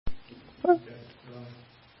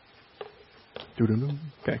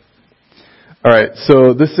Okay. All right.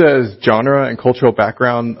 So this says genre and cultural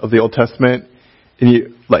background of the Old Testament, and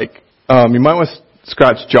you might want to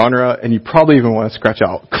scratch genre, and you probably even want to scratch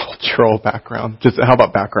out cultural background. Just how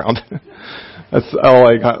about background? That's all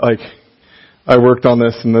I got. I worked on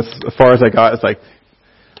this, and this, as far as I got, is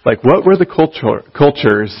like what were the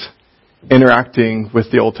cultures interacting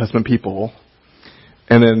with the Old Testament people?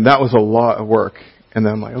 And then that was a lot of work. And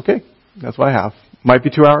then I'm like, okay, that's what I have. Might be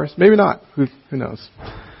 2 hours, maybe not. Who knows?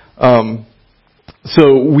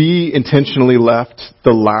 So we intentionally left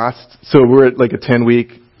so we're at like a 10-week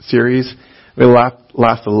series. We left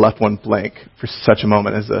one blank for such a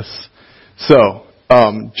moment as this. So,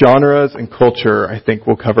 genres and culture, I think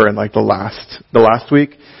we'll cover in like the last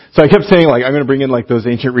week. So I kept saying I'm going to bring in those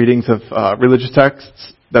ancient readings of religious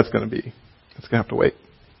texts. That's going to have to wait.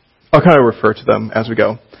 I'll kind of refer to them as we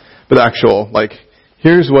go. But the actual,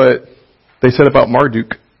 here's what they said about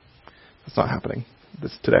Marduk. That's not happening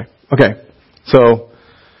today. Okay. So,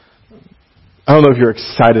 I don't know if you're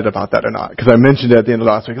excited about that or not, because I mentioned it at the end of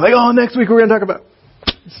last week. Next week we're going to talk about...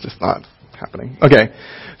 It's just not happening. Okay.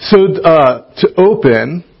 So, to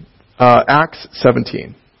open, Acts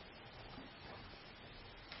 17.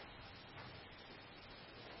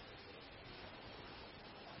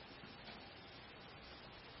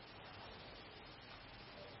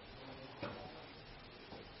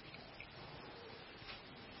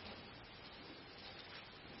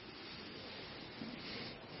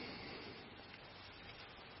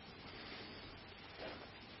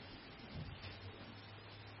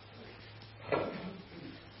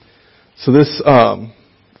 So this is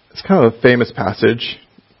kind of a famous passage,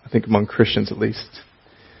 I think among Christians at least.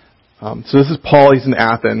 So this is Paul. He's in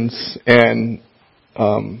Athens, and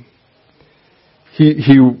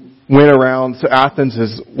he went around. So Athens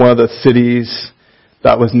is one of the cities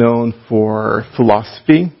that was known for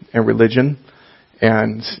philosophy and religion.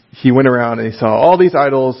 And he went around and he saw all these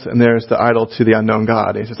idols, and there's the idol to the unknown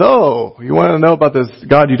God. And he says, "Oh, you want to know about this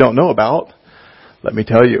God you don't know about? Let me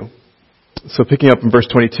tell you." So picking up in verse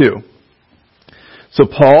 22. So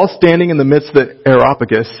Paul, standing in the midst of the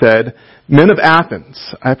Areopagus, said, "Men of Athens,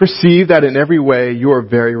 I perceive that in every way you are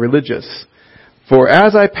very religious. For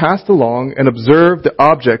as I passed along and observed the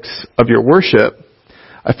objects of your worship,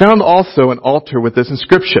 I found also an altar with this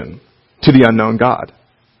inscription, 'To the unknown God.'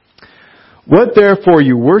 What therefore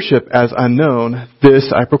you worship as unknown,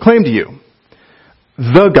 this I proclaim to you.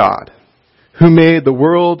 The God, who made the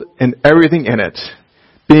world and everything in it,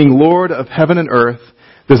 being Lord of heaven and earth,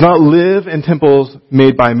 does not live in temples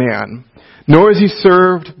made by man, nor is he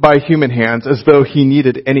served by human hands as though he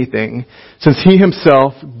needed anything, since he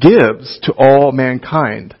himself gives to all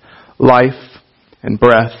mankind life and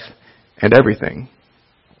breath and everything.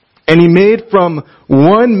 And he made from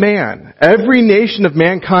one man every nation of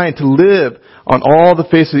mankind to live on all the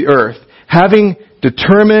face of the earth, having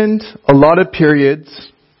determined allotted periods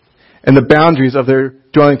and the boundaries of their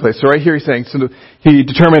dwelling place." So right here he's saying, so he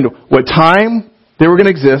determined what time they were going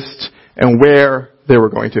to exist and where they were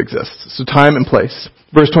going to exist. So time and place.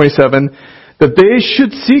 Verse 27, that they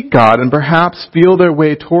should seek God and perhaps feel their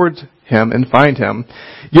way towards Him and find Him.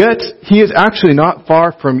 Yet He is actually not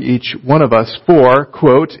far from each one of us, for,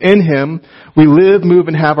 quote, "In Him we live, move,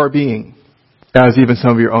 and have our being," as even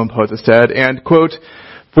some of your own poets have said, and, quote,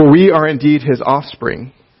 "For we are indeed His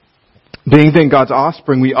offspring." Being then God's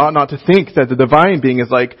offspring, we ought not to think that the divine being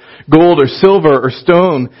is like gold or silver or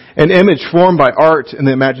stone, an image formed by art in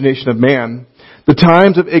the imagination of man. The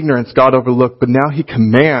times of ignorance God overlooked, but now He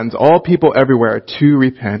commands all people everywhere to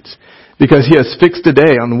repent, because He has fixed a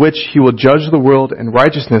day on which He will judge the world in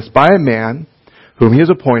righteousness by a man whom He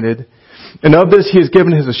has appointed, and of this He has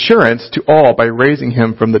given His assurance to all by raising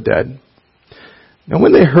Him from the dead. Now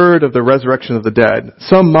when they heard of the resurrection of the dead,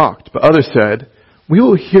 some mocked, but others said, "We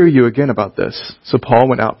will hear you again about this." So Paul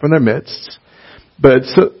went out from their midst, but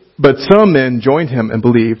some men joined him and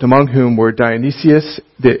believed, among whom were Dionysius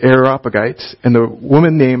the Areopagite and the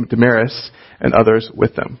woman named Damaris and others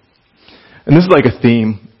with them. And this is like a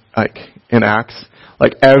theme, in Acts.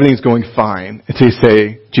 Everything's going fine until you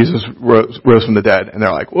say Jesus rose from the dead, and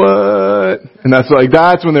they're like, "What?" And that's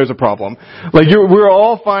when there's a problem. We're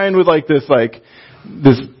all fine with this.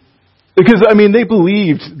 Because, they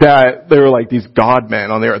believed that they were these God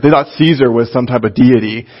men on the earth. They thought Caesar was some type of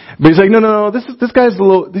deity. But he's like, no, this guy's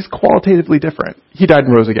he's qualitatively different. He died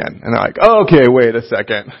and rose again. And they're like, oh, okay, wait a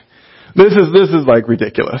second. This is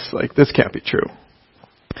ridiculous. This can't be true.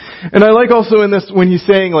 And I also in this, when he's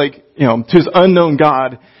saying to his unknown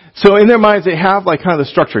God, So in their minds, they have like kind of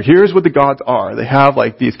the structure. Here's what the gods are. They have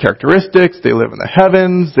like these characteristics. They live in the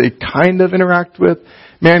heavens. They kind of interact with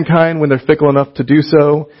mankind when they're fickle enough to do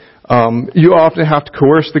so. You often have to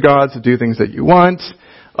coerce the gods to do things that you want.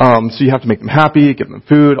 So you have to make them happy, give them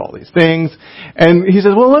food, all these things. And he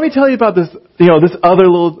says, well, let me tell you about this, this other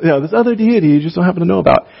this other deity you just don't happen to know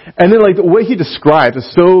about. And then like the way he describes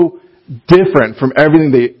is so different from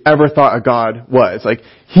everything they ever thought a god was. Like,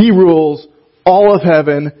 he rules all of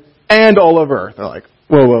heaven and all of earth. They're like,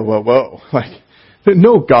 whoa, whoa, whoa, whoa. Like,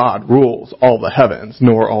 no God rules all the heavens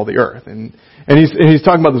nor all the earth. And he's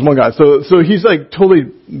talking about this one God. So he's like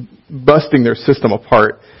totally busting their system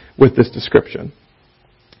apart with this description.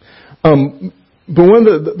 But one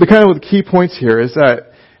of the kind of the key points here is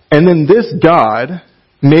that, and then this God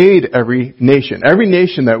made every nation. Every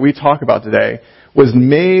nation that we talk about today was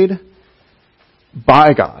made by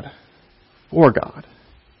God, for God.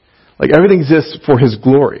 Like, everything exists for His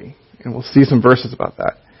glory. And we'll see some verses about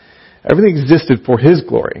that. Everything existed for His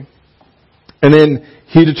glory. And then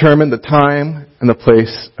He determined the time and the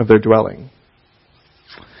place of their dwelling.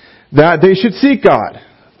 That they should seek God,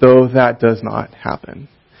 though that does not happen.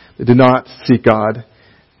 They did not seek God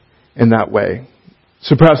in that way.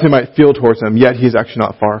 So perhaps they might feel towards Him, yet He is actually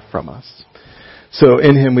not far from us. So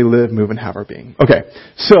in Him we live, move, and have our being. Okay,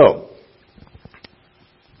 so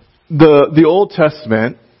the Old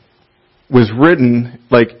Testament was written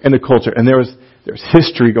like in a culture, and there's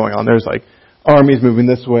history going on. There's like armies moving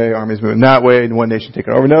this way, armies moving that way, and one nation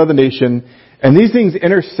taking over another nation, and these things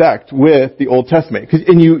intersect with the Old Testament.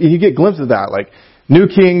 And you get glimpses of that, like new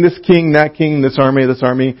king, that king, this army.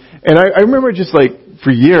 And I remember just like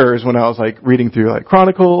for years when I was like reading through like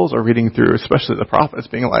Chronicles or reading through especially the prophets,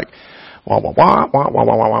 being like, wah, wah, wah, wah, wah,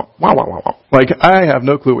 wah, wah, wah, wah, wah. Like, I have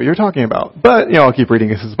no clue what you're talking about. But, I'll keep reading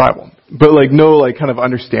this as the Bible. But, like, no, like, kind of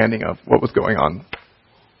understanding of what was going on.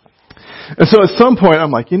 And so at some point,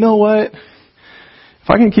 I'm like, you know what? If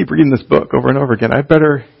I can keep reading this book over and over again, I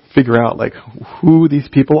better figure out, like, who these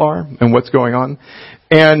people are and what's going on.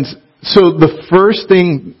 And so the first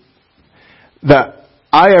thing that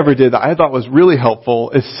I ever did that I thought was really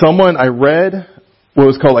helpful is I read what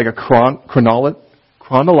was called, like, a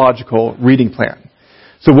chronological reading plan.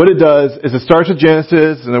 So what it does is it starts with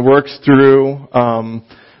Genesis and it works through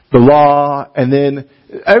the law, and then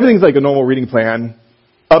everything's like a normal reading plan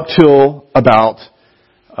up till about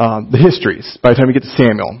the histories by the time you get to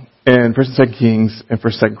Samuel and 1st and 2nd Kings and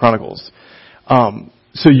 1st and 2nd Chronicles.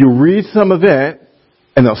 So you read some of it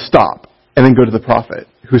and they'll stop and then go to the prophet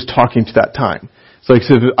who's talking to that time. So like,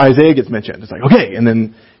 so if Isaiah gets mentioned, it's like, okay, and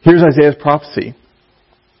then here's Isaiah's prophecy.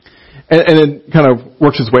 And then kind of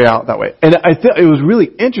works its way out that way. And I thought it was really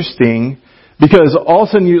interesting because all of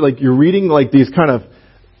a sudden you're reading like these kind of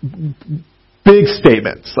big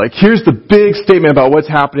statements. Like, here's the big statement about what's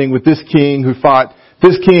happening with this king who fought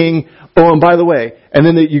this king. Oh, and by the way, and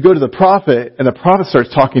then you go to the prophet, and the prophet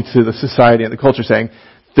starts talking to the society and the culture saying,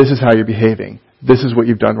 this is how you're behaving. This is what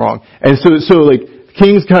you've done wrong. And so like,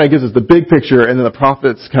 Kings kind of gives us the big picture, and then the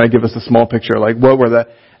prophets kind of give us the small picture. Like, what were the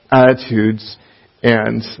attitudes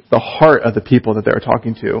and the heart of the people that they were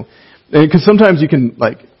talking to? Because sometimes you can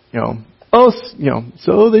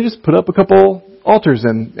so they just put up a couple altars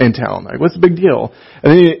in town. Like, what's the big deal?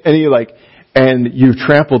 And you've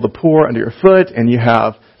trampled the poor under your foot, and you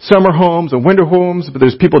have summer homes and winter homes, but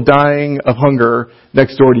there's people dying of hunger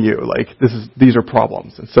next door to you. Like, these are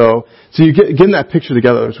problems. And so you getting that picture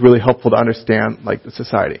together is really helpful to understand, like, the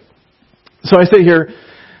society. So I say here,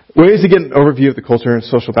 ways to get an overview of the culture and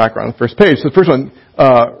social background on the first page. So the first one,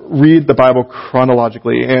 read the Bible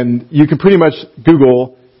chronologically. And you can pretty much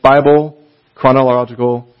Google Bible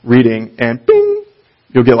chronological reading, and bing,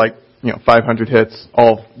 you'll get 500 hits,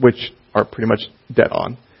 all of which are pretty much dead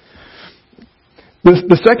on.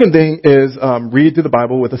 The second thing is read through the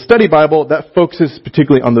Bible with a study Bible that focuses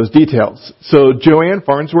particularly on those details. So Joanne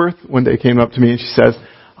Farnsworth one day came up to me and she says,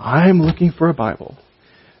 I'm looking for a Bible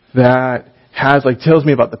that has tells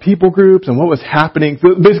me about the people groups and what was happening.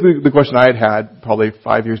 So basically the question I had probably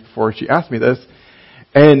 5 years before she asked me this.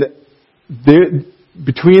 And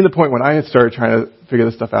between the point when I had started trying to figure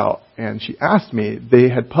this stuff out and she asked me, they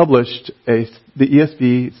had published the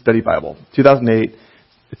ESV Study Bible, 2008.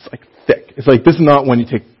 It's thick. It's this is not one you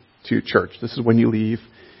take to church. This is when you leave.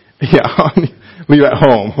 Yeah, leave at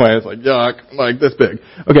home. It's yuck, this big.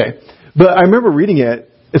 Okay. But I remember reading it,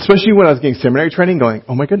 especially when I was getting seminary training, going,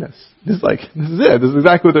 oh my goodness, this is it. This is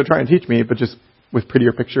exactly what they're trying to teach me, but just with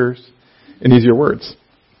prettier pictures and easier words.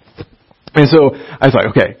 And so I was like,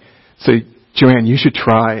 okay, so Joanne, you should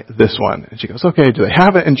try this one. And she goes, okay, do they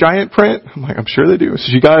have it in giant print? I'm like, I'm sure they do. So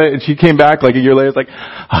she got it, and she came back a year later,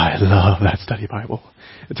 I love that study Bible.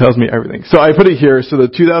 It tells me everything. So I put it here. So the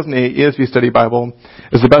 2008 ESV Study Bible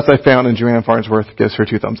is the best I found, and Joanne Farnsworth gives her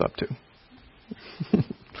 2 thumbs up too.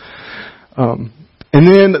 And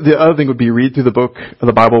then the other thing would be read through the book of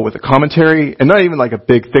the Bible with a commentary, and not even like a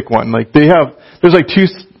big thick one. Like there's like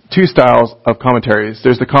two styles of commentaries.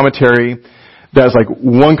 There's the commentary that's like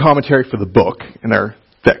one commentary for the book, and they're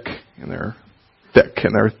thick, and they're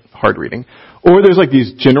hard reading. Or there's like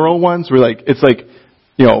these general ones where like it's like,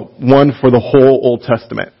 one for the whole Old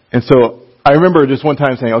Testament. And so I remember just one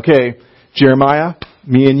time saying, okay, Jeremiah,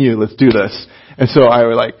 me and you, let's do this. And so I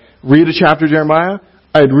would like read a chapter of Jeremiah.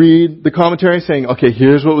 I'd read the commentary saying, okay,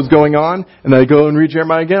 here's what was going on. And then I'd go and read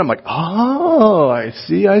Jeremiah again. I'm like, oh, I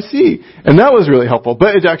see. And that was really helpful.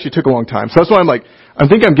 But it actually took a long time. So that's why I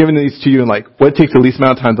think I'm giving these to you in like what takes the least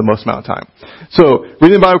amount of time, the most amount of time. So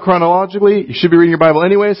reading the Bible chronologically, you should be reading your Bible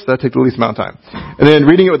anyways, so that takes the least amount of time. And then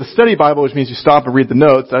reading it with a study Bible, which means you stop and read the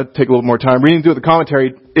notes, that take a little more time. Reading through the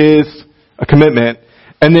commentary is a commitment.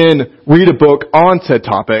 And then read a book on said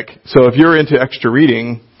topic. So if you're into extra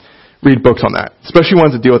reading, read books on that, especially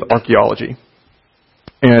ones that deal with archaeology.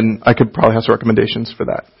 And I could probably have some recommendations for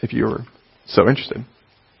that if you were so interested.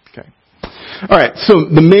 Okay. All right, so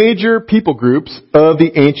the major people groups of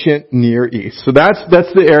the ancient Near East. So that's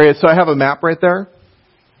the area. So I have a map right there,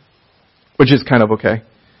 which is kind of okay.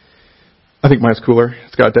 I think mine's cooler.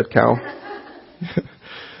 It's got a dead cow.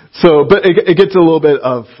 But it gets a little bit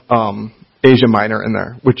of Asia Minor in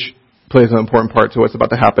there, which plays an important part to what's about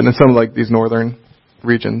to happen in some of like these northern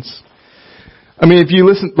regions. I mean, if you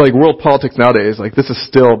listen, like world politics nowadays, like this is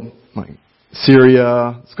still like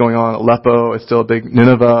Syria, it's going on, Aleppo, it's still a big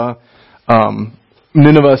Nineveh,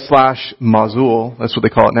 Nineveh/Mosul, that's what they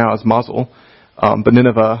call it now, is Mosul. But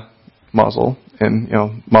Nineveh, Mosul, and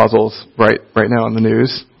Mosul's right now in the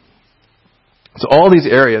news. So all these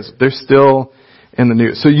areas, they're still in the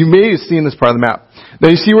news. So you may have seen this part of the map. Now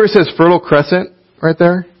you see where it says Fertile Crescent right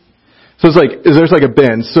there? So it's like, there's like a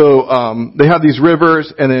bend. So, they have these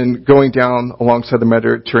rivers, and then going down alongside the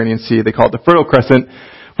Mediterranean Sea, they call it the Fertile Crescent,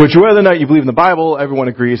 which whether or not you believe in the Bible, everyone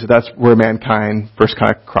agrees that that's where mankind first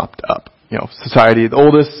kind of cropped up. Society, the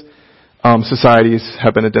oldest, societies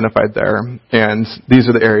have been identified there. And these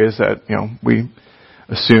are the areas that, we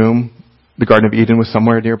assume the Garden of Eden was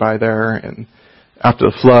somewhere nearby there. And after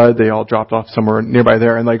the flood, they all dropped off somewhere nearby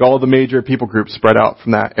there. And like all the major people groups spread out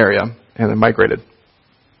from that area and then migrated.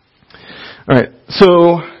 All right,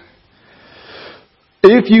 so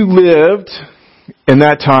if you lived in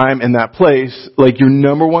that time, in that place, like your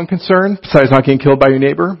number one concern, besides not getting killed by your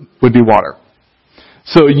neighbor, would be water.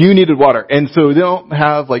 So you needed water. And so they don't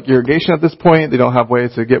have like irrigation at this point. They don't have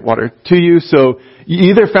ways to get water to you. So you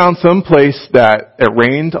either found some place that it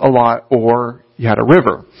rained a lot or you had a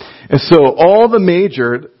river. And so all the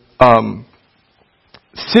major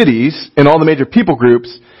cities and all the major people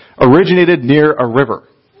groups originated near a river.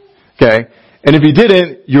 Okay? And if you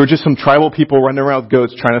didn't, you were just some tribal people running around with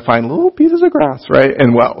goats trying to find little pieces of grass, right?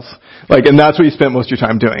 And wells. And that's what you spent most of your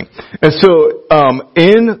time doing. And so,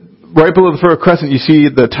 right below the Fertile Crescent, you see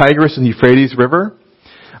the Tigris and Euphrates River.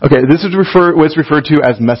 Okay, this is what's referred to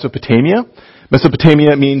as Mesopotamia.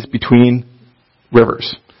 Mesopotamia means between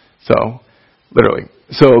rivers. So, literally.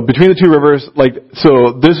 So, between the two rivers,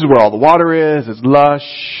 so this is where all the water is, it's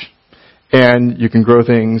lush, and you can grow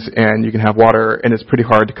things, and you can have water, and it's pretty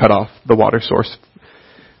hard to cut off the water source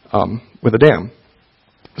with a dam.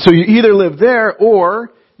 So you either live there,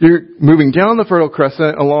 or you're moving down the Fertile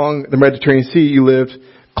Crescent along the Mediterranean Sea. You lived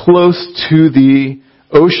close to the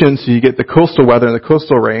ocean, so you get the coastal weather and the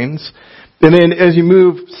coastal rains. And then as you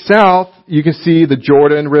move south, you can see the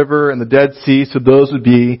Jordan River and the Dead Sea, so those would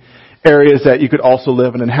be areas that you could also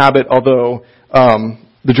live and inhabit, although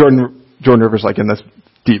the Jordan River is like in this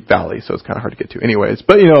deep valley, so it's kind of hard to get to anyways.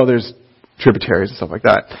 But, there's tributaries and stuff like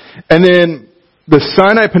that. And then the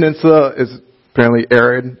Sinai Peninsula is apparently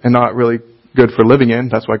arid and not really good for living in.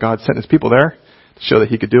 That's why God sent his people there, to show that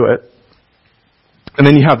he could do it. And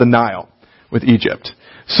then you have the Nile with Egypt.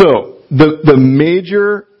 So, the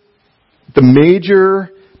major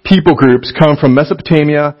people groups come from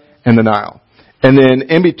Mesopotamia and the Nile. And then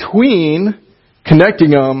in between,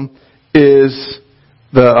 connecting them, is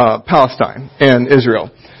the Palestine and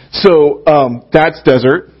Israel. So that's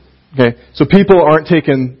desert. Okay, so people aren't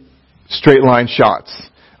taking straight line shots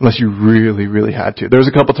unless you really, really had to. There's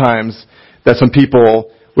a couple times that some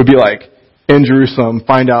people would be in Jerusalem,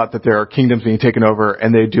 find out that there are kingdoms being taken over,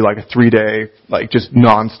 and they do a 3-day just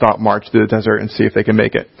non-stop march through the desert and see if they can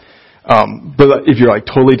make it. But if you're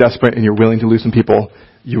totally desperate and you're willing to lose some people,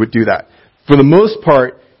 you would do that. For the most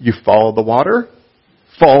part, you follow the water,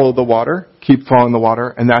 keep following the water,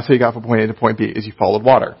 and that's how you got from point A to point B, is you followed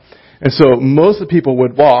water. And so most of the people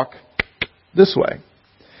would walk this way.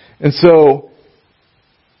 And so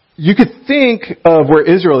you could think of where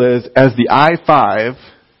Israel is as the I-5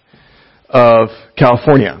 of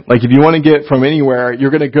California. Like if you want to get from anywhere,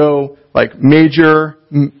 you're going to go like major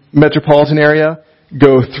metropolitan area,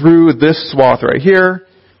 go through this swath right here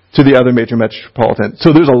to the other major metropolitan.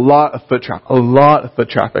 So there's a lot of foot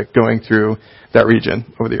traffic going through that region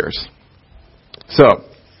over the years. So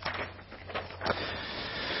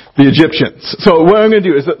the Egyptians. So what I'm going to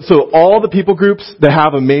do is, so all the people groups that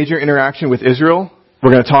have a major interaction with Israel,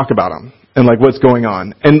 we're going to talk about them and like what's going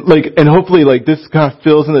on. And hopefully like this kind of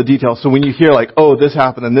fills in the details. So when you hear like, oh, this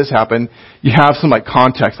happened and this happened, you have some like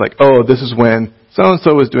context, like, oh, this is when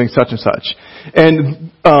so-and-so was doing such and such.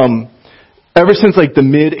 And, ever since like the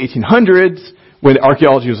mid 1800s, when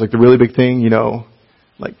archaeology was like the really big thing, you know,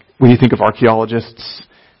 like when you think of archaeologists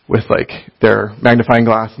with like their magnifying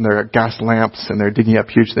glass and their gas lamps and they're digging up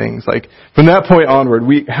huge things, like from that point onward,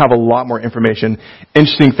 we have a lot more information.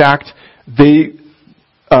 Interesting fact, the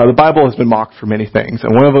Bible has been mocked for many things,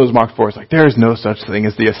 and one of those mocked for is like, there is no such thing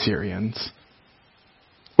as the Assyrians.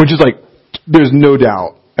 Which is like, there's no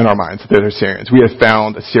doubt in our minds that they're Assyrians. We have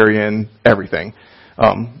found Assyrian everything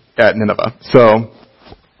at Nineveh. So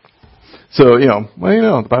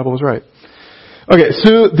the Bible was right. Okay,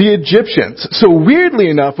 so the Egyptians. So weirdly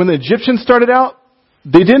enough, when the Egyptians started out,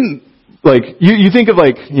 they didn't, like, you think of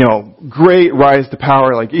like, great rise to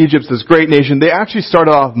power, like Egypt's this great nation. They actually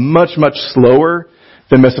started off much, much slower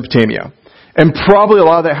than Mesopotamia. And probably a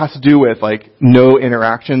lot of that has to do with like no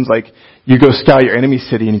interactions. Like you go scout your enemy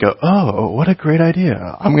city and you go, oh, what a great idea.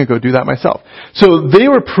 I'm going to go do that myself. So they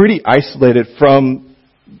were pretty isolated from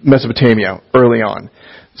Mesopotamia early on.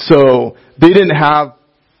 So they didn't have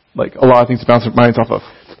like a lot of things to bounce their minds off of.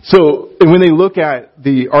 So when they look at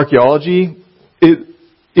the archaeology,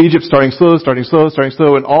 Egypt starting slow,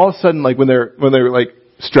 and all of a sudden, like when they're like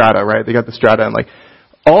strata, right? They got the strata, and like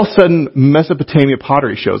all of a sudden Mesopotamia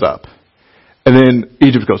pottery shows up. And then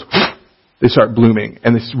Egypt goes, they start blooming,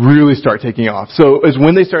 and they really start taking off. So it's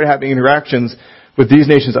when they started having interactions with these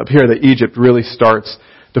nations up here that Egypt really starts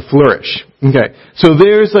to flourish. Okay, so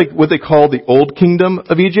there's like what they call the Old Kingdom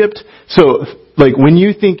of Egypt. So like when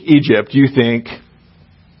you think Egypt, you think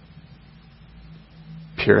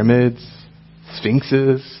pyramids,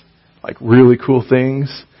 sphinxes, like really cool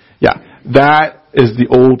things. Yeah, that is the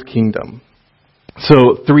Old Kingdom.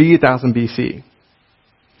 So 3000 BC.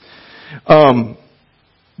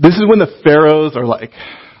 This is when the pharaohs are like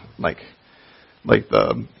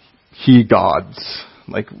the he gods.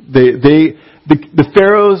 Like the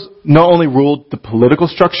pharaohs not only ruled the political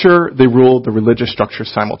structure, they ruled the religious structure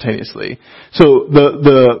simultaneously. So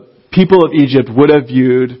the people of Egypt would have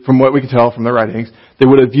viewed, from what we can tell from their writings, they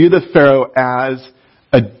would have viewed the pharaoh as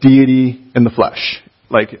a deity in the flesh.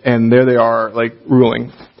 Like, and there they are, like,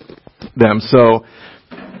 ruling them. So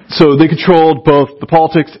they controlled both the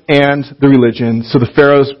politics and the religion. So the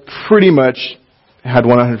pharaohs pretty much had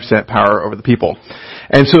 100% power over the people.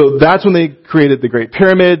 And so that's when they created the Great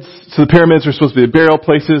Pyramids. So the pyramids are supposed to be the burial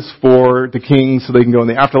places for the kings so they can go in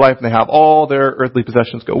the afterlife and they have all their earthly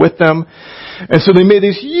possessions go with them. And so they made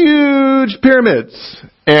these huge pyramids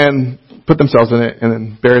and put themselves in it and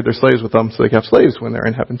then buried their slaves with them so they could have slaves when they're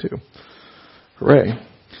in heaven too. Hooray.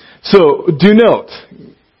 So do note,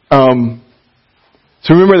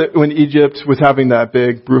 so remember that when Egypt was having that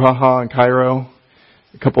big brouhaha in Cairo,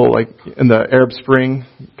 a couple, like, in the Arab Spring,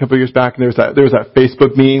 a couple of years back, and there was that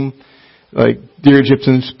Facebook meme, like, dear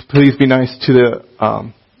Egyptians, please be nice to the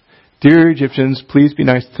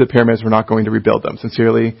pyramids, we're not going to rebuild them.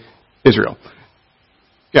 Sincerely, Israel.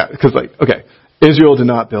 Yeah, because, like, okay, Israel did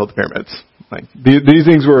not build the pyramids. Like, these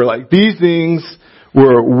things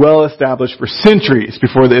were well established for centuries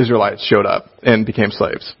before the Israelites showed up and became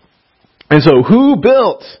slaves. And so, who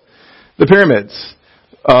built the pyramids?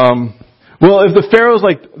 Well, if the pharaoh's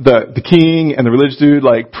like the king and the religious dude,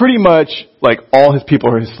 like pretty much like all his people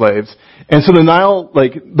are his slaves. And so the Nile, one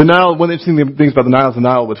of the interesting things about the Nile is the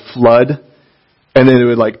Nile would flood and then it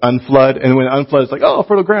would like unflood. And when it unfloods, it's like, oh,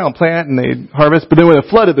 fertile ground, plant, and they'd harvest. But then when it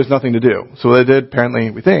flooded, there's nothing to do. So what they did, apparently,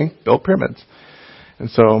 we think, built pyramids. And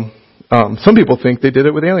so, some people think they did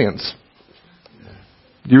it with aliens.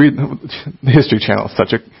 You read the History Channel.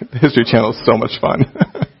 The History Channel is so much fun.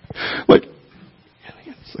 Like,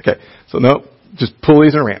 aliens. Okay. So no, just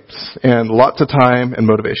pulleys and ramps, and lots of time and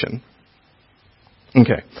motivation.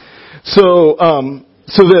 Okay, so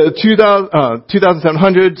the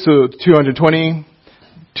 2,700, so 220,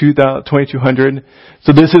 2,200.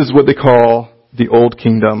 So this is what they call the Old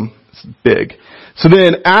Kingdom. It's big. So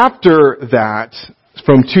then after that,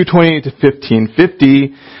 from 220 to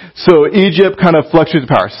 1550. So Egypt kind of fluctuates in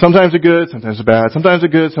power. Sometimes they're good, sometimes they're bad. Sometimes they're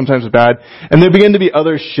good, sometimes they're bad. And there begin to be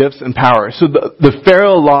other shifts in power. So the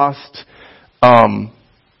Pharaoh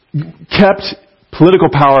kept political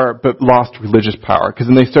power, but lost religious power. Because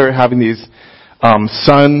then they started having these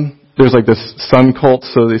there's like this sun cult,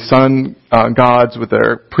 so the sun gods with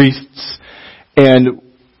their priests. And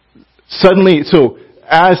suddenly, so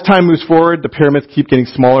as time moves forward, the pyramids keep getting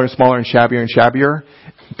smaller and smaller and shabbier and shabbier.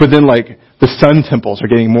 But then like the sun temples are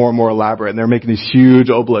getting more and more elaborate, and they're making these huge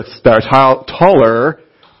obelisks that are taller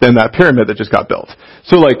than that pyramid that just got built.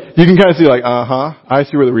 So like, you can kind of see like, I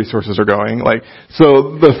see where the resources are going. Like,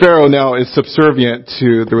 so the Pharaoh now is subservient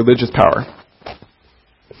to the religious power.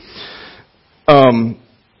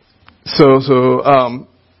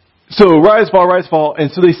 So rise, fall. And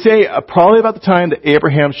so they say probably about the time that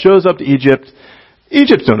Abraham shows up to Egypt's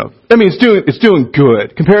doing okay. I mean, it's doing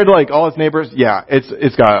good compared to like all its neighbors. Yeah,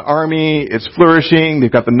 it's got an army, it's flourishing.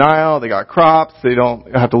 They've got the Nile, they got crops. They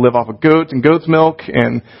don't have to live off of goats and goat's milk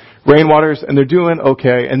and rainwaters, and they're doing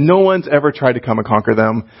okay. And no one's ever tried to come and conquer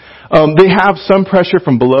them. They have some pressure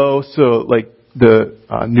from below. So like the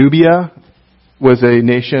Nubia was a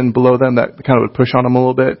nation below them that kind of would push on them a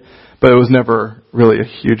little bit, but it was never really a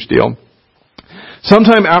huge deal.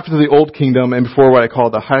 Sometime after the Old Kingdom and before what I call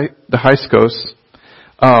the Hyksos,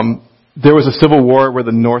 there was a civil war where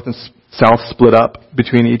the north and south split up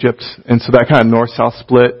between Egypt, and so that kind of north-south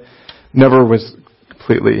split never was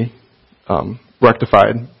completely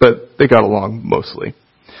rectified, but they got along mostly.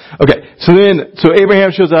 Okay, so Abraham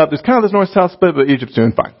shows up. There's kind of this north-south split, but Egypt's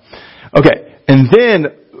doing fine. Okay, and then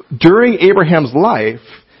during Abraham's life,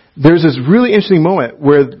 there's this really interesting moment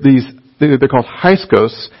where they're called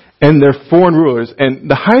Hyksos, and they're foreign rulers. And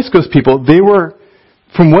the Hyksos people, they were,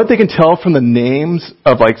 from what they can tell from the names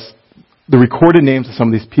of like the recorded names of some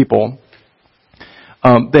of these people,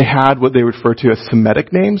 they had what they refer to as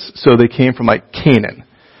Semitic names. So they came from like Canaan.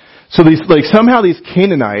 So somehow these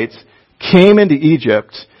Canaanites came into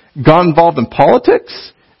Egypt, got involved in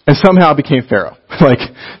politics, and somehow became Pharaoh. Like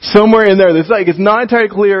somewhere in there, it's not entirely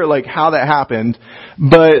clear like how that happened,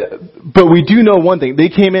 but we do know one thing: they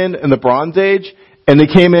came in the Bronze Age, and they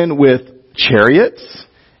came in with chariots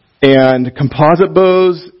and composite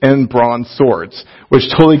bows and bronze swords, which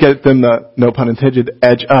totally get them the, no pun intended,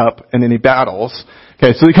 edge up in any battles.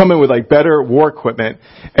 Okay, so they come in with like better war equipment,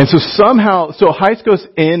 and so Hyksos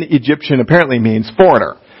in Egyptian apparently means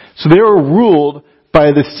foreigner. So they were ruled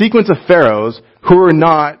by the sequence of pharaohs who were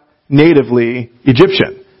not natively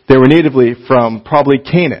Egyptian. They were natively from probably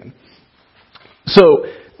Canaan. So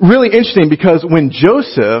really interesting, because when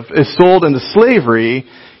Joseph is sold into slavery,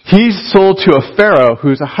 he's sold to a pharaoh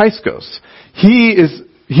who's a Hyksos.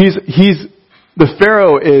 The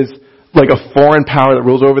pharaoh is like a foreign power that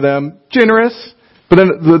rules over them, generous, but then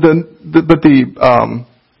the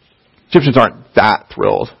Egyptians aren't that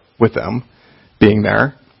thrilled with them being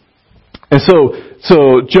there. And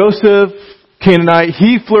so Joseph, Canaanite,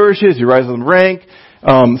 he flourishes, he rises in rank.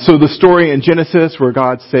 So the story in Genesis where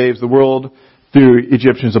God saves the world through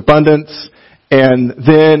Egyptians' abundance. And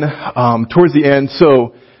then, towards the end,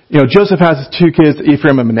 Joseph has his two kids,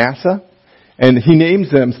 Ephraim and Manasseh, and he names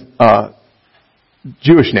them,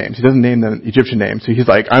 Jewish names. He doesn't name them Egyptian names. So he's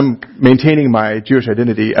like, I'm maintaining my Jewish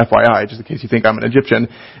identity, FYI, just in case you think I'm an Egyptian.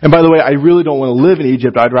 And by the way, I really don't want to live in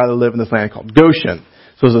Egypt. I'd rather live in this land called Goshen.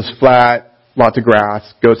 So it's this flat, lots of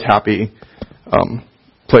grass, goats happy,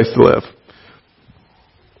 place to live.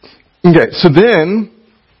 Okay, so then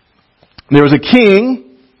there was a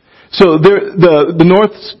king. So the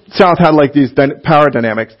north-south had like these power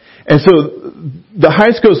dynamics. And so the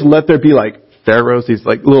Hyksos let there be like pharaohs, these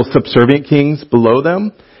like little subservient kings below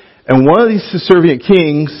them. And one of these subservient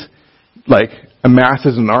kings like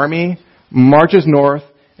amasses an army, marches north,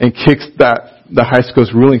 and kicks the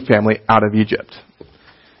Hyksos ruling family out of Egypt.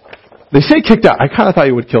 They say kicked out. I kind of thought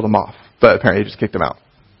he would kill them off, but apparently he just kicked them out.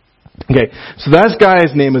 Okay, so that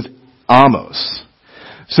guy's name is Ahmose.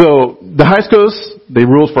 So the Hyksos, they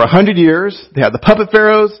ruled for 100 years. They had the puppet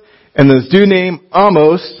pharaohs, and this dude named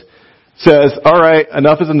Ahmose says, all right,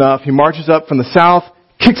 enough is enough. He marches up from the south,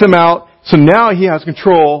 kicks them out, so now he has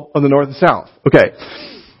control of the north and south. Okay.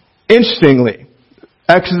 Interestingly,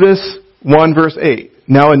 Exodus 1 verse 8.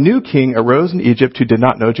 Now a new king arose in Egypt who did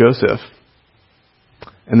not know Joseph.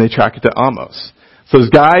 And they track it to Ahmose. So this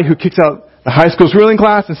guy who kicks out the Hyksos ruling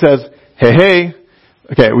class and says, hey,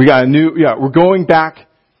 okay, we're going back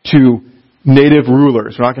to native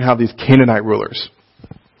rulers. We're not going to have these Canaanite rulers.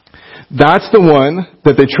 That's the one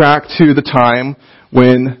that they track to the time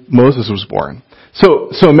when Moses was born.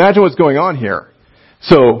 So imagine what's going on here.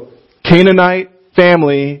 So Canaanite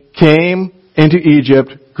family came, into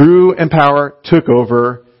Egypt, grew in power, took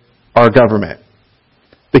over our government.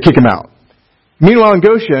 They kick him out. Meanwhile, in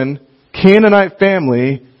Goshen, Canaanite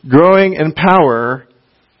family growing in power.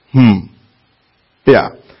 Yeah.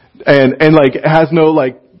 And like, has no,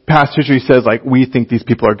 like, past history says, like, we think these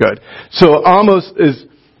people are good. So Amos is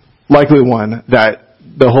likely one that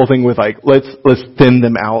the whole thing with, like, let's thin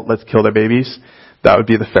them out, let's kill their babies. That would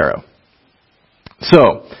be the Pharaoh.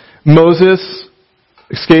 So, Moses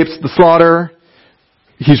escapes the slaughter.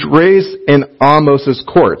 He's raised in Amos's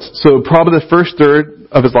courts. So probably the first third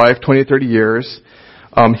of his life, 20 to 30 years,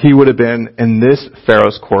 he would have been in this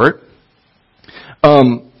Pharaoh's court.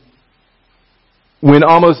 When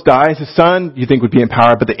Amos dies, his son, you think, would be in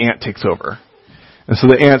power, but the aunt takes over. And so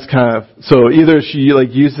the aunt's kind of, so either she,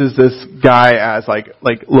 like, uses this guy as, like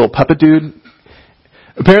little puppet dude.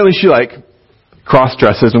 Apparently she, like,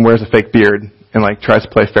 cross-dresses and wears a fake beard and, like, tries to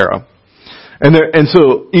play Pharaoh. And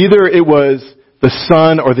so either it was the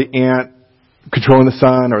son or the aunt controlling the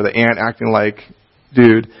son, or the aunt acting like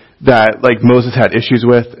dude that, like, Moses had issues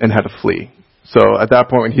with and had to flee. So at that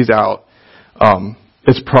point when he's out,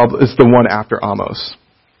 it's the one after Amos.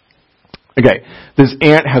 Okay, this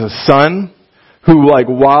aunt has a son who,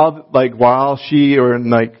 while she or,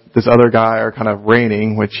 like, this other guy are kind of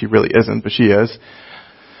reigning, which he really isn't, but she is.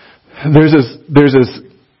 There's this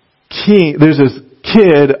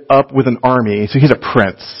kid up with an army, so he's a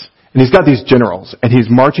prince, and he's got these generals, and he's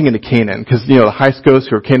marching into Canaan because, you know, the Hyksos,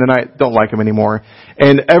 who are Canaanite, don't like him anymore.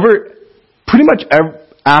 And pretty much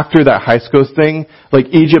after that Hyksos thing, like,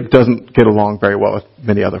 Egypt doesn't get along very well with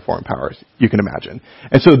many other foreign powers, you can imagine.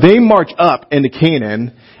 And so they march up into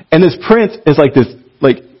Canaan, and this prince is like this,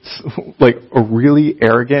 like a really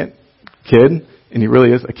arrogant kid, and he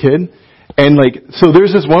really is a kid. And, like, so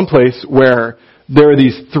there's this one place where there are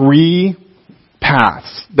these three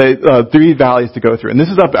paths, three valleys to go through. And this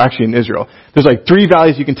is up actually in Israel. There's, like, three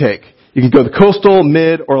valleys you can take. You can go the coastal,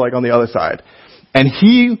 mid, or, like, on the other side. And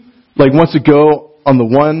he, like, wants to go on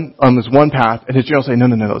this one path, and his generals say, no,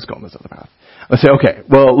 let's go on this other path. I say, okay,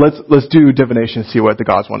 well, let's do divination and see what the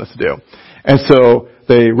gods want us to do. And so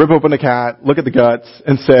they rip open a cat, look at the guts,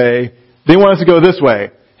 and say, they want us to go this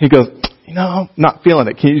way. He goes, not feeling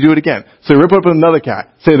it. Can you do it again? So they rip open another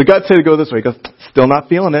cat. Say, the guts say to go this way. He goes, still not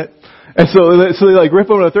feeling it. And so they, like, rip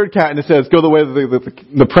open a third cat, and it says, go the way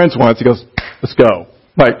the prince wants. He goes, let's go.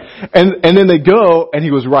 Like, and then they go, and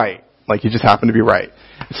he was right. Like, he just happened to be right.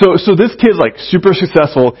 So this kid's, like, super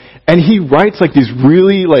successful, and he writes, like, these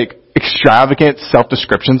really, like, extravagant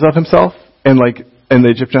self-descriptions of himself, and, like, in the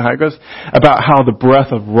Egyptian hieroglyphs, about how the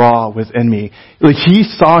breath of Ra was in me. Like, he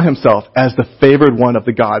saw himself as the favored one of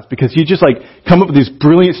the gods, because he just, like, come up with these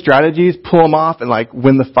brilliant strategies, pull them off, and, like,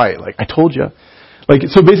 win the fight. Like, I told you. Like,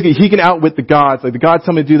 so basically, he can outwit the gods. Like, the gods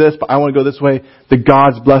tell me to do this, but I want to go this way. The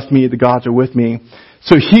gods bless me. The gods are with me.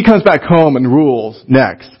 So he comes back home and rules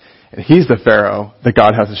next. And he's the Pharaoh that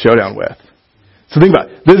God has a showdown with. So think about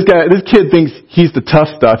it. This kid thinks he's the tough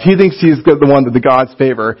stuff. He thinks he's the one that the gods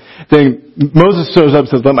favor. Then Moses shows up and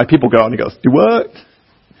says, let my people go. And he goes, do what?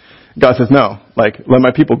 God says, no. Like, let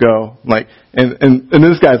my people go. Like, and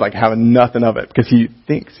this guy's, like, having nothing of it because he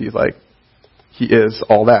thinks he is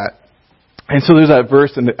all that. And so there's that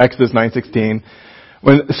verse in Exodus 9:16.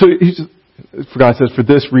 God says, for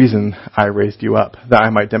this reason I raised you up, that I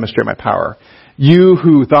might demonstrate my power. You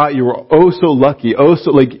who thought you were so lucky,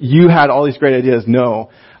 like you had all these great ideas. No,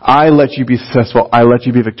 I let you be successful. I let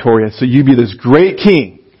you be victorious. So you be this great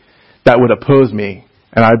king that would oppose me,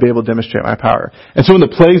 and I'd be able to demonstrate my power. And so when the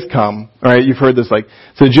plagues come, all right, you've heard this, like,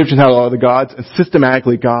 so the Egyptians had all the gods, and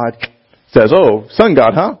systematically God says, oh, sun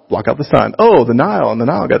god, huh? Block out the sun. Oh, the Nile, and the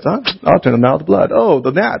Nile gods, huh? I'll turn the Nile to blood. Oh,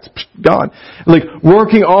 the gnats, gone. Like,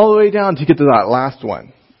 working all the way down to get to that last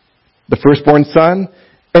one. The firstborn son.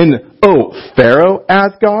 And, Pharaoh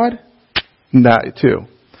as God? That too.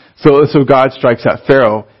 So God strikes at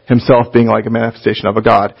Pharaoh, himself being like a manifestation of a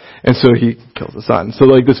god. And so he kills the son. So,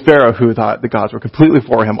 like, this Pharaoh who thought the gods were completely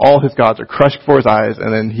for him, all his gods are crushed before his eyes,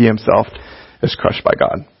 and then he himself is crushed by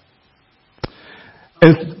God.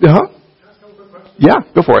 And, yeah,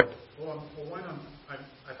 go for it. Well, one,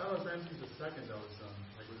 I thought it was Ramses II that was,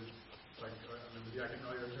 like, was it, like, was he like an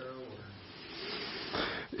earlier pharaoh, or?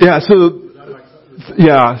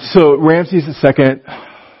 Yeah, so Ramses II.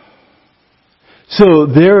 So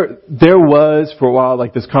there was for a while,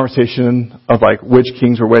 like, this conversation of, like, which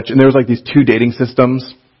kings were which, and there was, like, these two dating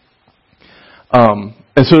systems. And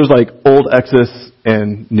so there's, like, old Exodus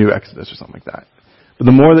and new Exodus or something like that. But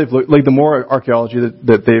the more they've looked, like, the more archaeology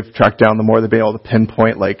that they've tracked down, the more they've been able to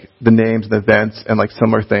pinpoint, like, the names and events and, like,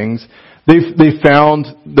 similar things. They're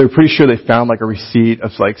pretty sure they found, like, a receipt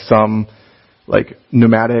of, like, some, like,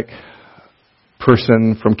 nomadic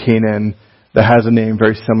person from Canaan that has a name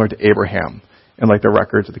very similar to Abraham in like the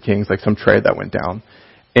records of the kings, like some trade that went down.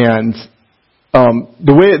 And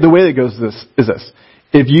the way it goes is this.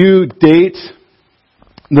 If you date,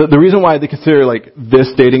 the reason why they consider like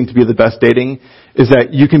this dating to be the best dating is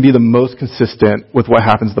that you can be the most consistent with what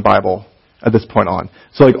happens in the Bible at this point on.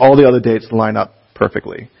 So like all the other dates line up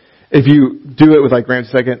perfectly. If you do it with like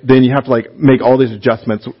Ramses II, then you have to like make all these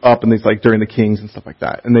adjustments up in these like during the kings and stuff like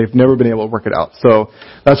that. And they've never been able to work it out. So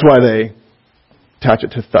that's why they attach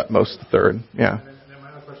it to Thutmose III. Yeah. And then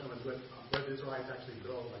my other question was, what did Israelites actually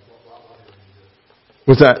build? Like, what were they doing?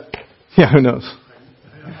 Was that? Yeah, who knows?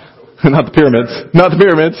 Not the pyramids. Not the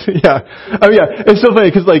pyramids. Yeah. I mean, yeah. It's so funny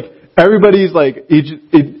because like everybody's like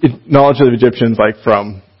knowledge of the Egyptians like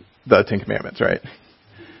from the Ten Commandments, right?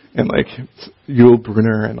 And like Yul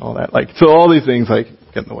Brynner and all that. Like so, all these things like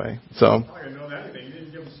get in the way. So. I don't know anything. You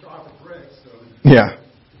didn't give them straw for bricks. So. Yeah.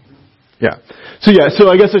 Yeah. So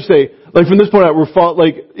I guess I should say, like from this point out,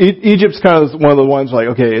 Egypt's kind of one of the ones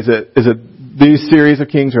like, okay, is it these series of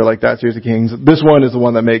kings or like that series of kings? This one is the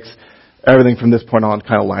one that makes everything from this point on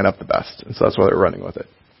kind of line up the best. And so that's why they're running with it.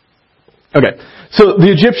 Okay. So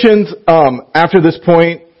the Egyptians, after this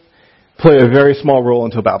point, play a very small role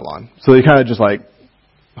until Babylon. So they kind of just like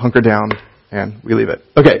hunker down and we leave it.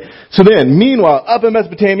 Okay. So then, meanwhile, up in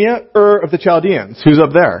Mesopotamia, of the Chaldeans. Who's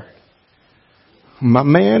up there? My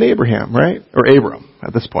man Abraham, right? Or Abram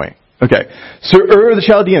at this point. Okay. So the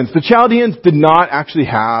Chaldeans. The Chaldeans did not actually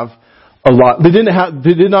have a lot. They did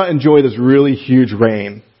not enjoy this really huge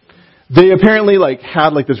reign. They apparently like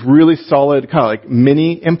had like this really solid kind of like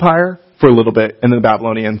mini empire for a little bit, and then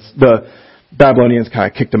the Babylonians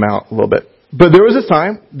kind of kicked them out a little bit. But there was this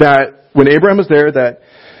time that when Abraham was there, that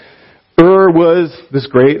was this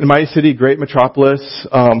great and mighty city, great metropolis,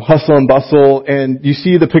 hustle and bustle, and you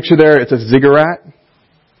see the picture there. It's a ziggurat.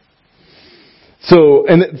 So,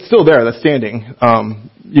 and it's still there. That's standing.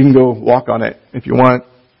 You can go walk on it if you want.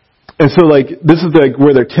 And so, like, this is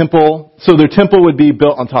where their temple. So their temple would be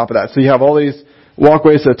built on top of that. So you have all these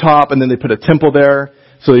walkways to the top, and then they put a temple there.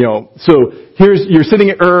 So you're sitting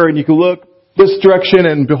at and you can look this direction,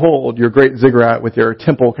 and behold, your great ziggurat with your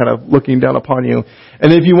temple kind of looking down upon you.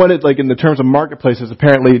 And if you wanted, like in the terms of marketplaces,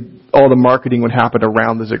 apparently all the marketing would happen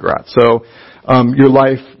around the ziggurat. So your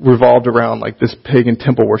life revolved around like this pagan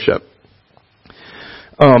temple worship.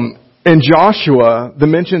 In Joshua, the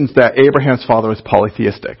mentions that Abraham's father was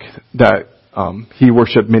polytheistic, that he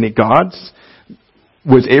worshipped many gods.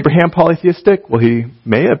 Was Abraham polytheistic? Well, he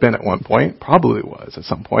may have been at one point, probably was at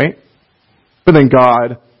some point. But then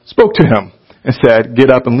God spoke to him and said, get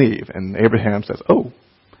up and leave. And Abraham says, oh,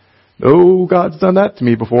 no God's done that to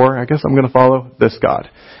me before. I guess I'm going to follow this God.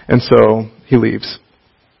 And so he leaves.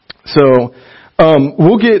 So in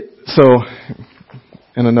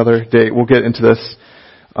another day, we'll get into this.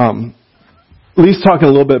 At least talking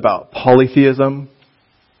a little bit about polytheism.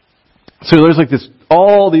 So there's like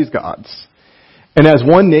all these gods. And as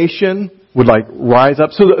one nation would like rise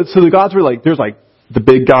up, so the gods were like, there's like the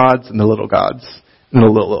big gods and the little gods. And the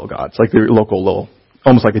little gods, like their local little,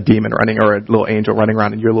 almost like a demon running or a little angel running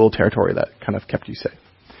around in your little territory that kind of kept you safe.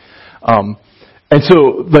 And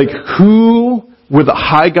so, like, who were the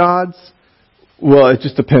high gods? Well, it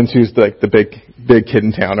just depends who's like the big kid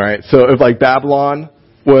in town, right? So if like Babylon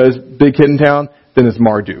was big kid in town, then it's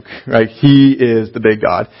Marduk, right? He is the big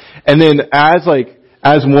god. And then as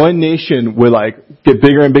one nation would like get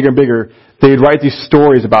bigger and bigger and bigger, they'd write these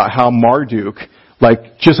stories about how Marduk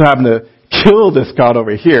like just happened to kill this god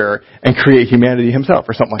over here and create humanity himself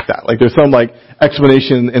or something like that. Like there's some like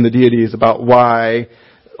explanation in the deities about why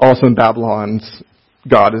all of a sudden Babylon's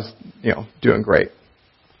god is, doing great.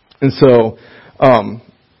 And so,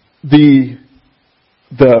 the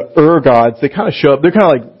gods, they kind of show up, they're kind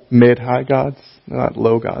of like mid-high gods, they're not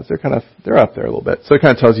low gods, they're up there a little bit. So it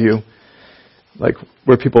kind of tells you like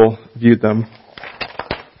where people viewed them.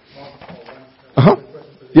 Uh-huh.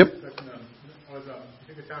 Yep.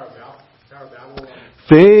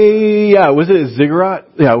 Was it a ziggurat?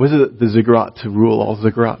 Yeah, was it the ziggurat to rule all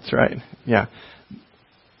ziggurats, right? Yeah.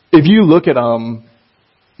 If you look at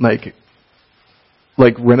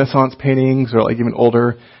like Renaissance paintings or like even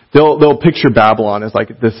older, they'll picture Babylon as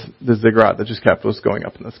like this ziggurat that just was going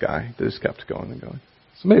up in the sky. They just kept going and going.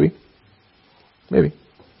 So maybe.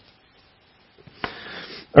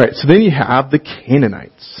 All right. So then you have the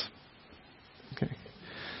Canaanites. Okay.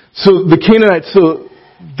 So the Canaanites. So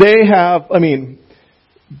they have.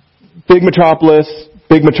 Big metropolis,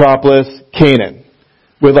 Canaan.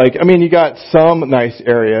 With you got some nice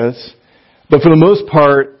areas, but for the most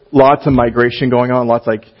part, lots of migration going on,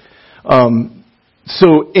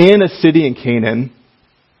 so in a city in Canaan,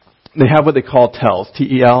 they have what they call tells,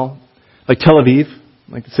 T-E-L, like Tel Aviv,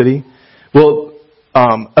 like the city. Well,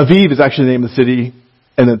 Aviv is actually the name of the city,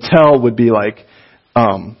 and the Tel would be like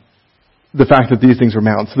the fact that these things were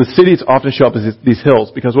mountains. So the cities often show up as these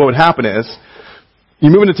hills, because what would happen is, you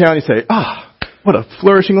move into town, you say, what a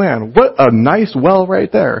flourishing land. What a nice well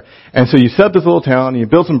right there. And so you set up this little town, and you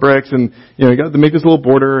build some bricks, and, you got to make this little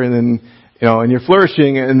border, and then, and you're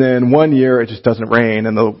flourishing, and then one year it just doesn't rain,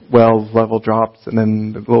 and the well level drops, and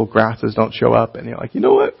then the little grasses don't show up, and you're like, you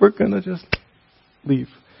know what, we're going to just leave.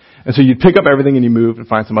 And so you pick up everything and you move and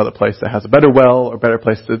find some other place that has a better well or better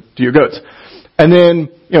place to do your goats. And then,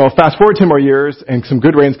 fast forward 10 more years, and some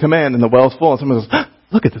good rains come in, and the well's full, and someone goes,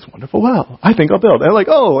 look at this wonderful well. I think I'll build. And they're like,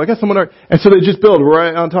 I guess someone and so they just build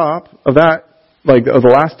right on top of that, like, of the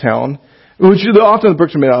last town, which often the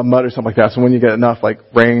bricks are made out of mud or something like that. So when you get enough, like,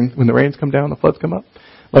 rain, when the rains come down, the floods come up,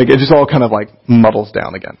 like, it just all kind of, like, muddles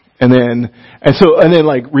down again. And then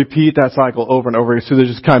like, repeat that cycle over and over. So they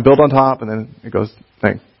just kind of build on top, and then it goes,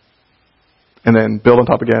 thing. And then build on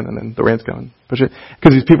top again, and then the rains come and push it.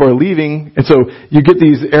 Because these people are leaving, and so you get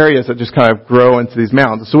these areas that just kind of grow into these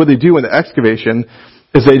mounds. So what they do in the excavation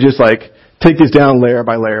is they just, like, take these down layer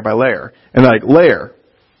by layer by layer. And, like, layer.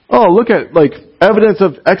 Oh, look at, like, evidence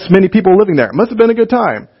of X many people living there. Must have been a good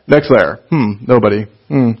time. Next layer. Nobody.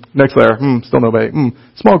 Next layer. Still nobody.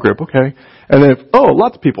 Small group. Okay. And then,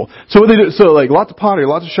 lots of people. So what they do, like, lots of pottery,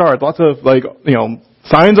 lots of shards, lots of, like,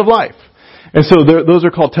 signs of life. And so those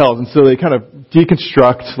are called tells. And so they kind of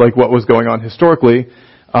deconstruct, like, what was going on historically,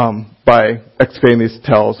 by excavating these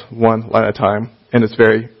tells one line at a time. And it's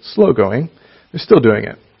very slow going. They're still doing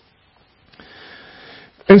it.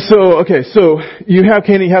 And so, so you have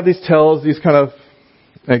Canaan, you have these tells, these kind of,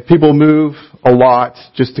 like, people move a lot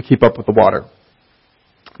just to keep up with the water.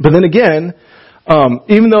 But then again,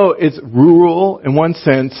 even though it's rural in one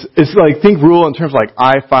sense, it's like, think rural in terms of like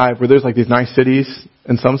I-5, where there's like these nice cities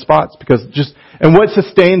in some spots, and what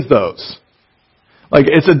sustains those? Like,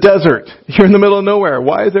 it's a desert. You're in the middle of nowhere.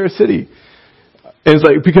 Why is there a city? It's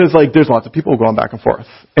like, because like, there's lots of people going back and forth.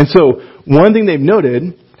 And so, one thing they've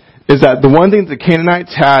noted is that the one thing the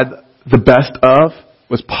Canaanites had the best of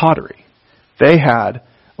was pottery. They had,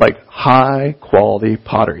 like, high quality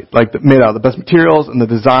pottery, like, made out of the best materials, and the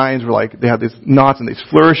designs were like, they had these knots and these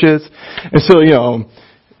flourishes. And so,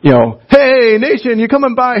 hey, nation, you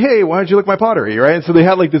coming by? Hey, why don't you look at my pottery, right? And so they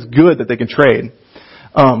had like this good that they can trade.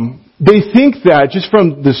 They think that just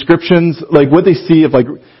from descriptions, like what they see of, like,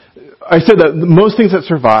 I said that most things that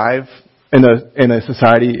survive in a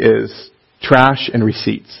society is trash and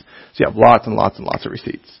receipts. So you have lots and lots and lots of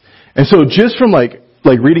receipts. And so just from like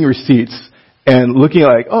reading receipts and looking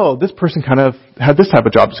like, this person kind of had this type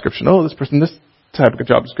of job description. This person this type of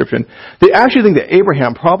job description. They actually think that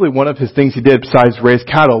Abraham, probably one of his things he did besides raise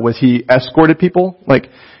cattle was he escorted people. Like,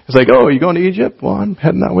 it's like, you going to Egypt? Well, I'm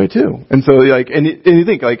heading that way too. And so like, and you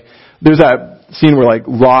think like, there's that scene where like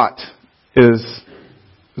Lot is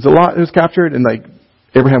captured, and like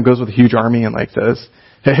Abraham goes with a huge army and like says,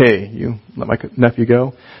 hey, you let my nephew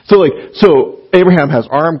go. So Abraham has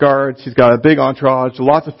armed guards, he's got a big entourage,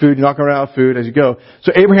 lots of food, you're not going to run out of food as you go.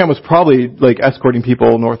 So Abraham was probably like escorting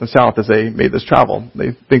people north and south as they made this travel.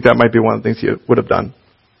 They think that might be one of the things he would have done.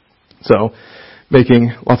 So,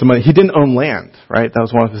 making lots of money. He didn't own land, right? That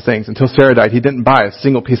was one of his things. Until Sarah died, he didn't buy a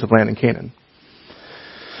single piece of land in Canaan.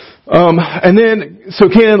 And then,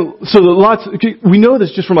 we know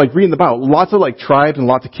this just from like reading the Bible, lots of like tribes and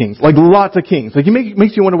lots of kings. Like lots of kings. Like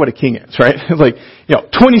makes you wonder what a king is, right? It's like,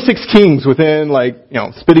 26 kings within like,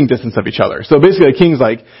 spitting distance of each other. So basically a king's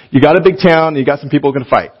like, you got a big town, you got some people going to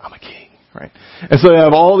fight. I'm a king, right? And so they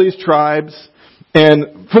have all these tribes,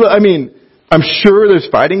 and I'm sure there's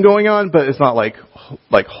fighting going on, but it's not like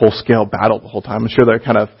whole scale battle the whole time. I'm sure they're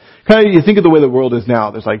kind of, you think of the way the world is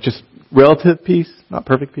now, there's like just relative peace, not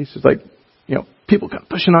perfect peace. It's like, people kind of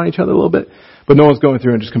pushing on each other a little bit, but no one's going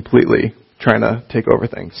through and just completely trying to take over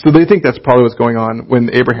things. So they think that's probably what's going on when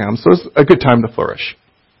Abraham, so it's a good time to flourish.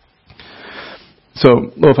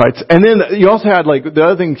 So, little fights. And then you also had, like, the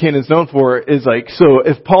other thing Canaan's known for is, like, so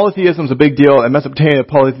if polytheism's a big deal in Mesopotamia,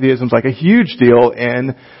 polytheism's like a huge deal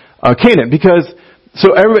in Canaan, because,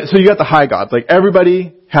 so you got the high gods, like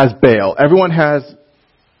everybody has Baal, everyone has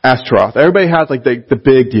Ashtaroth, everybody has like the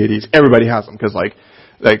big deities, everybody has them, because like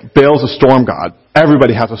Baal's a storm god,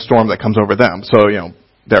 everybody has a storm that comes over them, so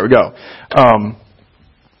there we go.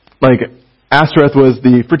 Like Ashtaroth was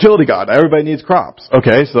the fertility god, everybody needs crops,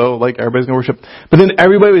 okay, so like everybody's gonna worship, but then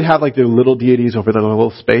everybody would have like their little deities over their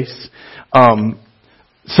little space.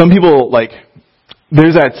 Some people, like,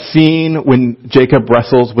 there's that scene when Jacob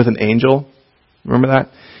wrestles with an angel. Remember that?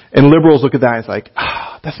 And liberals look at that and it's like,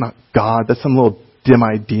 that's not God. That's some little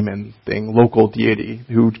demon thing, local deity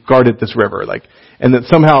who guarded this river, like, and then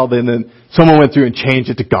somehow then someone went through and changed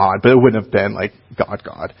it to God, but it wouldn't have been like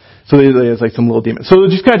God. So there's like some little demon. So it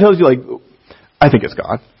just kind of tells you like, I think it's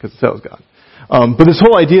God because it says God. But this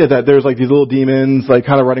whole idea that there's like these little demons like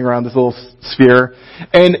kind of running around this little sphere,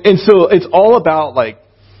 and so it's all about like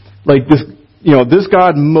this. You know, this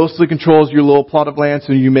God mostly controls your little plot of land,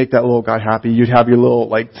 so you make that little God happy. You'd have your little,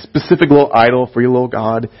 like, specific little idol for your little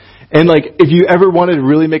God. And, like, if you ever wanted to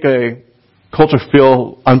really make a culture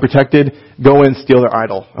feel unprotected, go in, steal their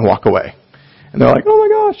idol, and walk away. And they're like, oh my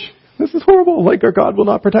gosh, this is horrible. Like, our God will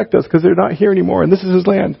not protect us because they're not here anymore, and this is his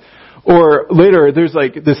land. Or later, there's,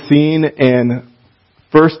 like, this scene in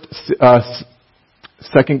 2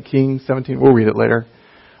 Kings 17, we'll read it later,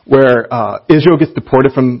 where Israel gets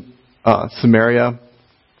deported from Samaria,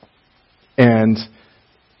 and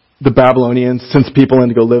the Babylonians sends people in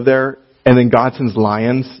to go live there, and then God sends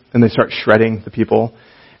lions, and they start shredding the people,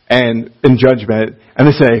 and in judgment, and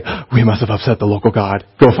they say, we must have upset the local God,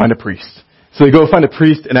 go find a priest. So they go find a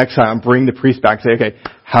priest in exile and bring the priest back and say, okay,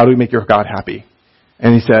 how do we make your God happy?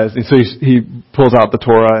 And he says, and so he pulls out the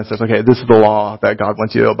Torah and says, okay, this is the law that God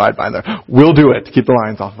wants you to abide by. We'll do it to keep the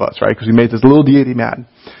lions off of us, right? Because we made this little deity mad.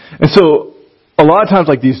 And so a lot of times,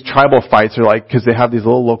 like, these tribal fights are like, because they have these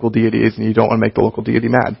little local deities and you don't want to make the local deity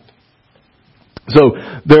mad. So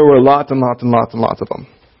there were lots and lots and lots and lots of them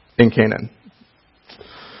in Canaan.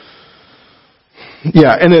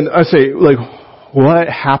 Yeah, and then I say, like, what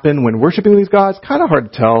happened when worshiping these gods? Kind of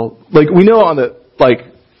hard to tell. Like, we know on the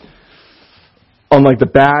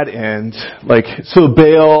bad end, like, so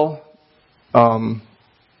Baal,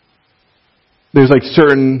 there's like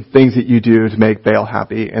certain things that you do to make Baal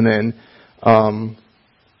happy, and then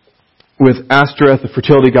with Ashtoreth, the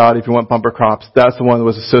fertility god, if you want bumper crops, that's the one that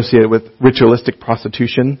was associated with ritualistic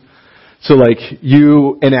prostitution. So like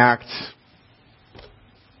you enact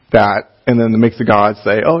that, and then it makes the gods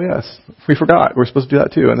say, "Oh yes, we forgot. We're supposed to do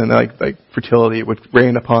that too." And then like fertility would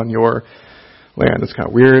rain upon your land. It's kind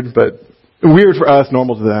of weird, but weird for us,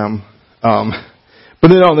 normal to them. But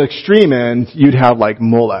then on the extreme end, you'd have like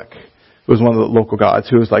Molech, who was one of the local gods,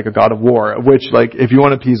 who was like a god of war. Which, like, if you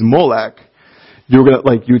want to appease Molech,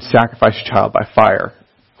 you'd sacrifice your child by fire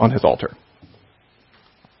on his altar.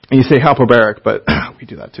 And you say how barbaric, but we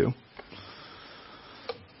do that too.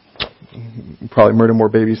 Probably murder more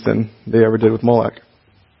babies than they ever did with Molech.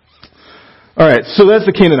 All right, so that's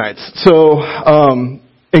the Canaanites. So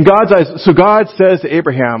in God's eyes, so God says to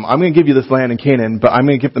Abraham, "I'm going to give you this land in Canaan, but I'm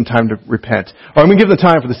going to give them time to repent, or I'm going to give them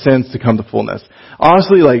time for the sins to come to fullness."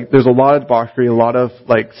 Honestly, like, there's a lot of debauchery, a lot of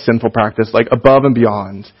like sinful practice, like above and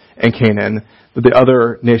beyond in Canaan that the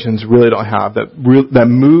other nations really don't have. That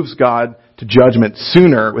moves God to judgment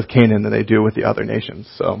sooner with Canaan than they do with the other nations.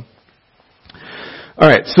 So. All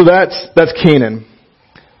right, so that's Canaan.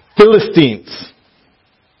 Philistines.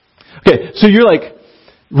 Okay, so you're like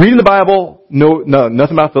reading the Bible, no,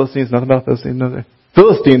 nothing about Philistines, nothing.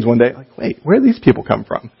 Philistines one day, like, wait, where do these people come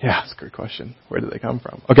from? Yeah, that's a good question. Where do they come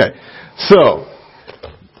from? Okay, so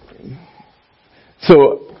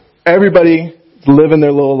everybody living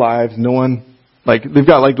their little lives. No one, like, they've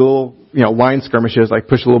got like little, line skirmishes, like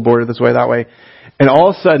push a little border this way, that way. And all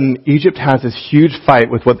of a sudden, Egypt has this huge fight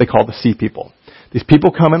with what they call the sea people. These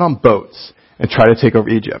people come in on boats and try to take over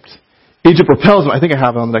Egypt. Egypt repels them. I think I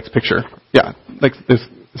have it on the next picture. Yeah, like it's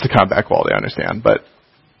a kind of bad quality, I understand. But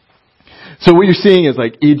so what you're seeing is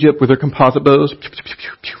like Egypt with their composite bows,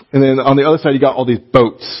 and then on the other side you got all these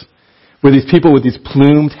boats with these people with these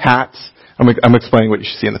plumed hats. I'm explaining what you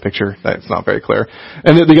should see in the picture. It's not very clear.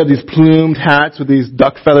 And then they got these plumed hats with these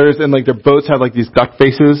duck feathers, and like their boats have like these duck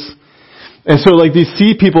faces. And so like these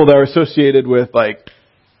sea people that are associated with like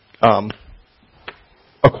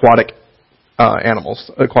aquatic animals,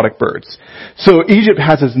 aquatic birds. So Egypt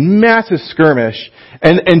has this massive skirmish,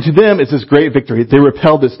 and to them it's this great victory. They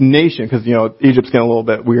repelled this nation because, Egypt's getting a little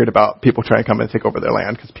bit weird about people trying to come in and take over their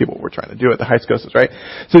land because people were trying to do it, the Hyksos, right?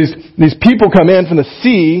 So these people come in from the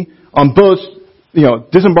sea on boats,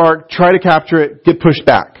 disembark, try to capture it, get pushed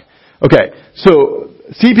back. Okay, so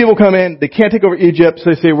sea people come in, they can't take over Egypt, so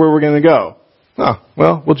they say, where are we going to go? Oh,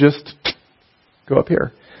 well, we'll just go up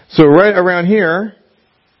here. So right around here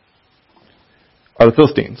are the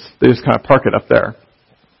Philistines. They just kind of park it up there.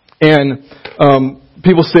 And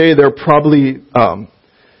people say they're probably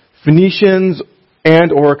Phoenicians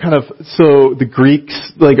and or kind of, so the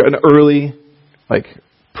Greeks, like an early, like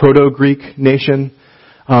proto-Greek nation,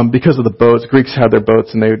 because of the boats. Greeks had their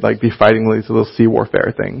boats and they would like be fighting these little sea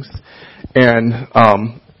warfare things. And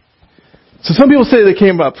so some people say they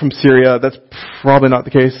came up from Syria. That's probably not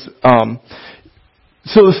the case.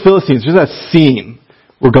 So the Philistines, there's that scene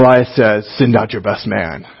where Goliath says, "Send out your best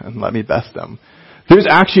man and let me best them." There's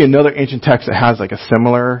actually another ancient text that has like a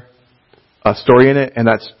similar story in it, and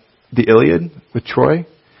that's the Iliad with Troy.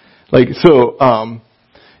 I'm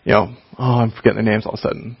forgetting their names all of a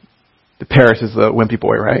sudden. The Paris is the wimpy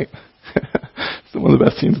boy, right? It's one of the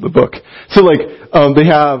best scenes of the book. So they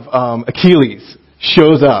have Achilles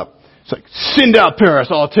shows up. It's like, "Send out Paris,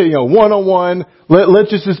 I'll tell you, one-on-one, let's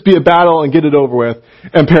just be a battle and get it over with."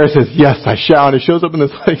 And Paris says, "Yes, I shall." And he shows up in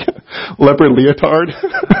this leopard leotard.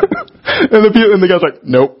 and the guy's like,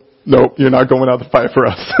 Nope, you're not going out to fight for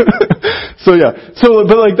us."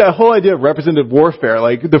 But that whole idea of representative warfare,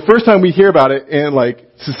 the first time we hear about it in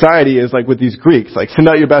society is with these Greeks, send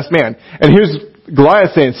out your best man. And here's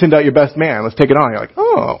Goliath saying, "Send out your best man, let's take it on." You're like,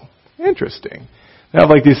 oh, interesting. They have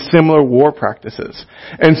these similar war practices.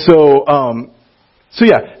 And so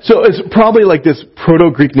it's probably this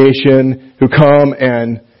proto-Greek nation who come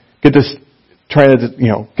and get this, trying to,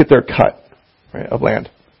 get their cut, right, of land.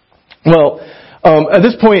 Well, at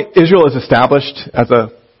this point, Israel is established as a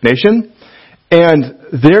nation, and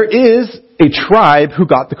there is a tribe who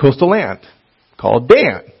got the coastal land called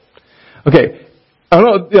Dan. Okay, I don't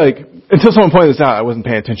know, until someone pointed this out, I wasn't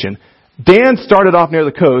paying attention. Dan started off near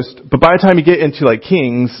the coast, but by the time you get into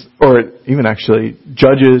Kings, or even actually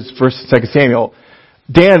Judges, 1st, 2nd Samuel,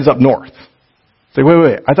 Dan's up north. It's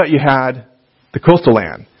wait, I thought you had the coastal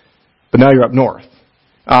land, but now you're up north.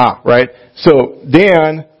 Right? So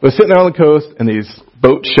Dan was sitting there on the coast, and these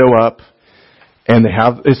boats show up, and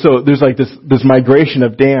there's this migration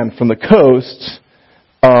of Dan from the coast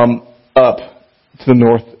up to the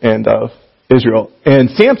north end of Israel.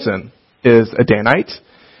 And Samson is a Danite,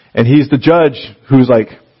 and he's the judge who's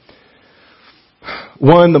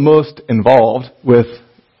the most involved with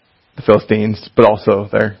the Philistines, but also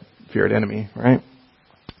their feared enemy, right?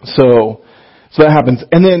 So that happens.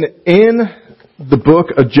 And then in the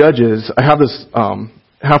book of Judges, I have this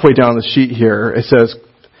halfway down the sheet here. It says,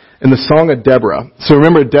 in the Song of Deborah. So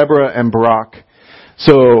remember Deborah and Barak.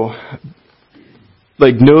 So,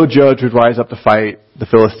 no judge would rise up to fight the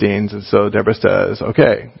Philistines. And so Deborah says,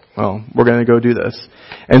 "Okay, well, we're going to go do this."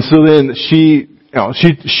 And so then she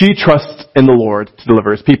trusts in the Lord to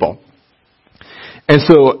deliver his people. And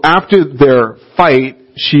so after their fight,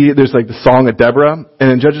 there's the Song of Deborah.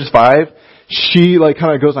 And in Judges 5, she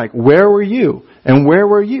kind of goes "Where were you? And where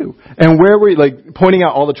were you? And where were you?" Pointing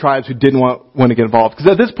out all the tribes who didn't want to get involved.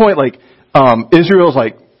 Because at this point, Israel's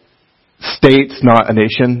states, not a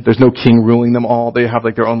nation. There's no king ruling them all. They have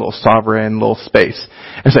their own little sovereign little space.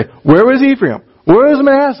 And it's where was Ephraim? Where was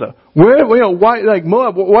Manasseh? Why,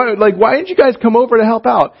 Moab? Why didn't you guys come over to help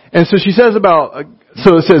out? And so she says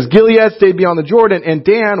so it says, Gilead stayed beyond the Jordan, and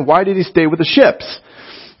Dan, why did he stay with the ships?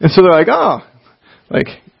 And so they're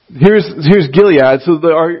here's Gilead. So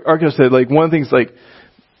the architect said, one of the things,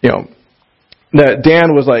 that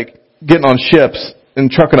Dan was, getting on ships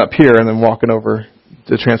and trucking up here and then walking over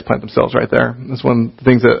to transplant themselves right there. That's one of the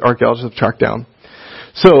things that archaeologists have tracked down.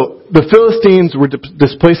 So the Philistines were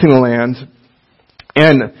displacing the land,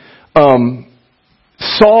 and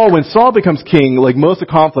when Saul becomes king, most of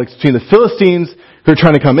the conflicts between the Philistines who are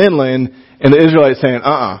trying to come inland and the Israelites saying,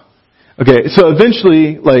 Okay, so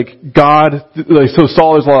eventually, so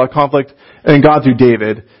Saul, there's a lot of conflict, and God through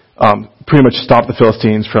David, pretty much stopped the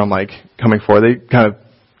Philistines from, coming forward. They kind of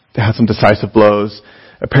had some decisive blows.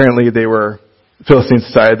 Apparently Philistines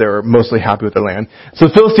decided they were mostly happy with their land. So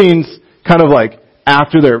the Philistines kind of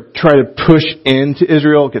after they're trying to push into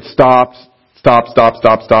Israel, get stopped,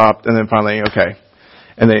 and then finally, okay.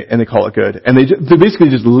 And they call it good. And they basically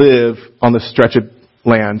just live on the stretch of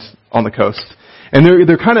land on the coast. And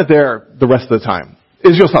they're kind of there the rest of the time.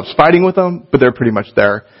 Israel stops fighting with them, but they're pretty much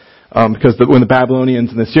there. Because when the Babylonians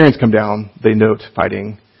and the Assyrians come down, they note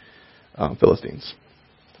fighting Philistines.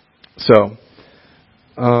 So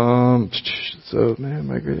man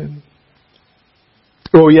migrated.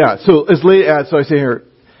 Oh yeah, so as late as, so I say here,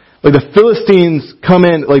 the Philistines come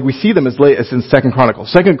in, we see them as late as in 2nd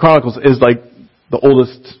Chronicles. 2nd Chronicles is the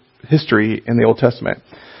oldest history in the Old Testament.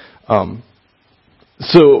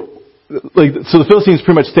 So the Philistines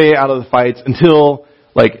pretty much stay out of the fights until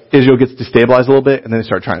Israel gets destabilized a little bit, and then they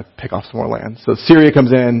start trying to pick off some more land. So Syria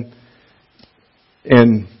comes in,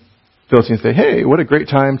 and Philistines say, "Hey, what a great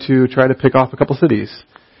time to try to pick off a couple cities."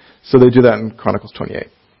 So they do that in Chronicles 28.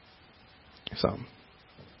 So,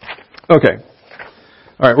 okay.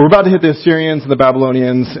 All right, we're about to hit the Assyrians and the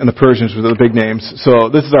Babylonians and the Persians, which are the big names. So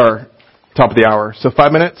this is our top of the hour. So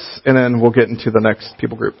 5 minutes, and then we'll get into the next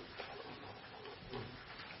people group.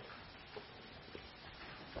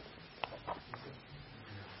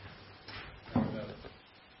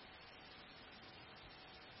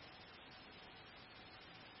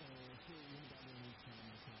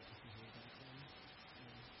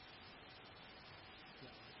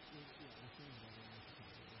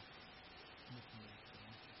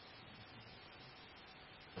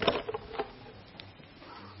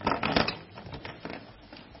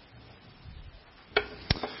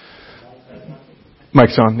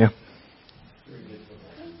 Mike's on, yeah.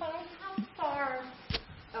 How far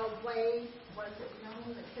away was it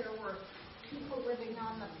known that there were people living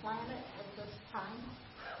on the planet at this time?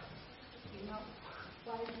 You know,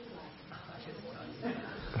 why are you laughing?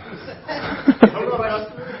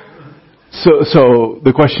 So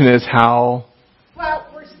the question is how? Well,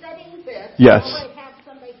 we're studying this. Yes. We already have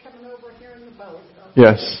somebody coming over here in the boat. Okay?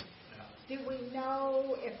 Yes. Do we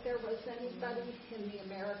know if there was anybody in the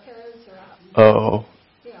Americas or, Oh.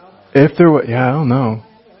 you know, If there was, I don't know.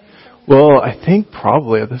 Well, I think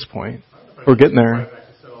probably at this point. We're getting there.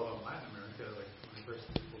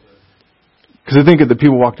 Because I think if the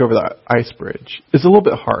people walked over the ice bridge, it's a little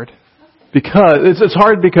bit hard. Because it's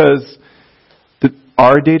hard because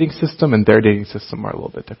our dating system and their dating system are a little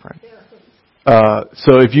bit different.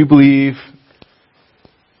 So if you believe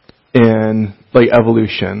in like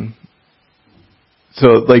evolution, so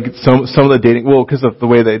like some of the dating, well, because of the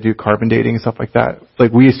way they do carbon dating and stuff like that,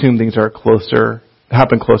 like we assume things are closer,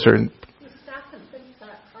 happen closer. You stop and think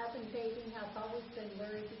that carbon dating has always been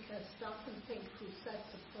worried because stop and think who sets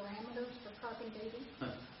the parameters for carbon dating.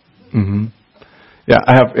 Mm-hmm. Yeah,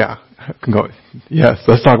 I can go. Yes,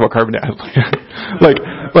 let's talk about carbon dating.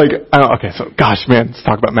 Okay, so gosh, man, let's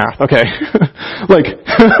talk about math. Okay,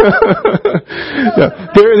 yeah,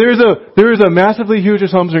 there is a massively huge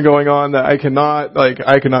assumption going on that I cannot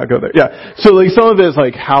go there. Yeah, so like some of it is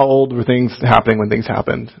like how old were things happening when things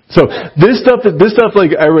happened. So this stuff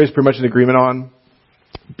like everybody's pretty much in agreement on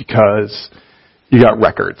because you got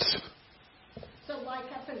records. So like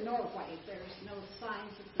up in Norway, there's no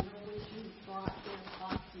signs that the Norwegians brought their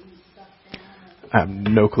pots and stuff down. I have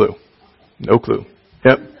no clue. No clue.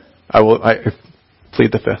 Yep. I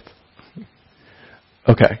plead the fifth.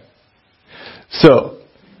 Okay. So,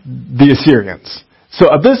 the Assyrians.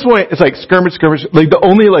 So at this point, it's like skirmish. Like the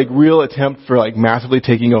only like real attempt for like massively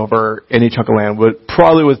taking over any chunk of land was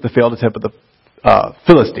the failed attempt of the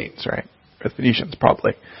Philistines, right? Or the Phoenicians,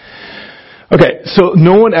 probably. Okay, so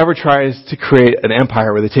no one ever tries to create an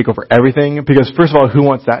empire where they take over everything because first of all, who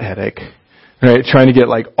wants that headache? Right? Trying to get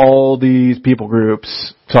like all these people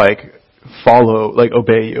groups to like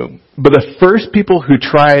obey you. But the first people who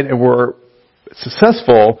tried and were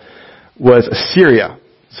successful was Assyria.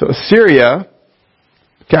 So Assyria,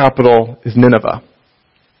 capital is Nineveh.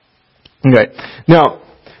 Okay. Now,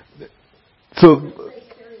 so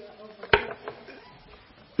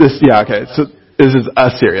this is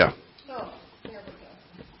Assyria.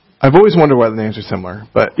 I've always wondered why the names are similar,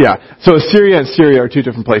 but yeah. So Assyria and Syria are two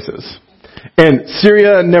different places. And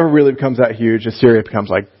Syria never really becomes that huge. Assyria becomes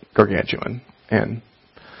like gargantuan. And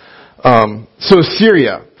so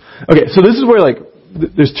Syria. Okay, so this is where like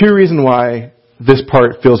there's two reasons why this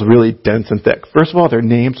part feels really dense and thick. First of all, their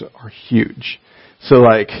names are huge. So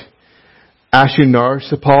like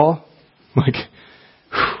Ashurnasirpal, like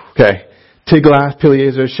okay,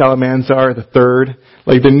 Tiglath-Pileser, Shalmaneser the third.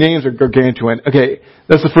 Like the names are gargantuan. Okay,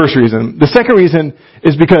 that's the first reason. The second reason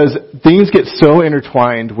is because things get so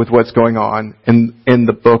intertwined with what's going on in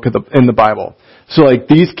the book in the Bible. So like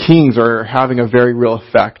these kings are having a very real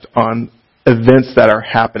effect on events that are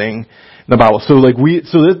happening in the Bible. So like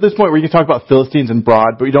at this point we can talk about Philistines and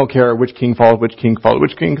broad, but we don't care which king followed which king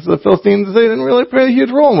because the Philistines, they didn't really play a huge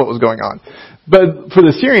role in what was going on. But for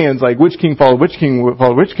the Syrians, like which king followed which king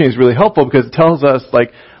is really helpful because it tells us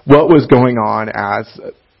like what was going on as,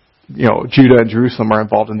 you know, Judah and Jerusalem are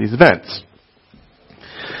involved in these events.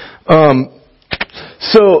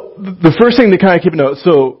 So the first thing to kind of keep a note,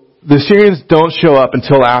 so the Syrians don't show up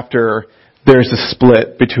until after there's a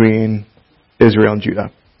split between Israel and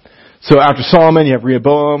Judah. So after Solomon, you have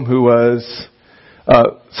Rehoboam, who was,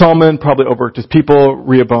 Solomon probably overworked his people.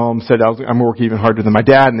 Rehoboam said, I'm going to work even harder than my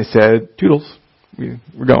dad. And they said, toodles,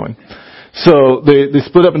 we're going. So they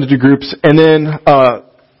split up into two groups. And then,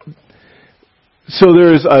 so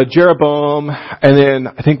there's Jeroboam, and then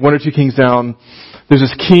I think one or two kings down, there's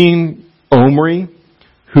this king, Omri,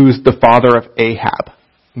 who's the father of Ahab.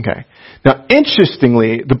 Okay. Now,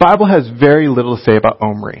 interestingly, the Bible has very little to say about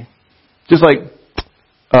Omri. Just like,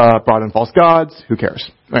 brought in false gods, who cares?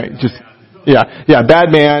 Right? Just, yeah, bad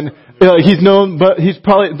man. He's known, but he's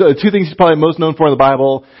probably, the two things he's probably most known for in the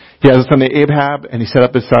Bible, he has a son named Ahab, and he set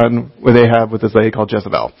up his son with Ahab with this lady called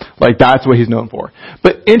Jezebel. Like, that's what he's known for.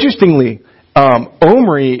 But interestingly,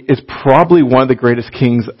 Omri is probably one of the greatest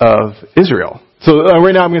kings of Israel. So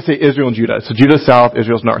right now I'm going to say Israel and Judah. So Judah's south,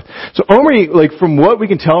 Israel's north. So Omri, like from what we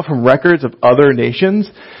can tell from records of other nations,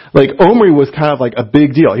 like Omri was kind of like a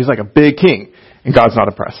big deal. He's like a big king, and God's not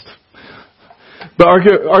impressed. But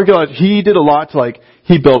archaeology, he did a lot to like,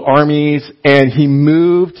 he built armies, and he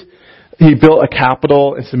built a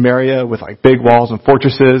capital in Samaria with like big walls and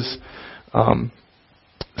fortresses.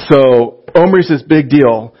 So Omri's this big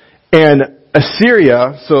deal. And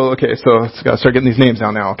Assyria, so let's gotta start getting these names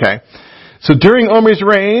down now, okay. So during Omri's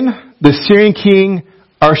reign, the Syrian king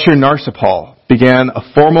Ashurnasirpal began a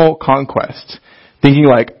formal conquest, thinking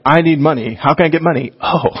like, I need money. How can I get money?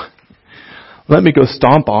 Oh, let me go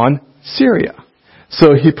stomp on Syria.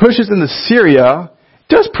 So he pushes into Syria,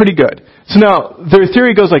 does pretty good. So now, their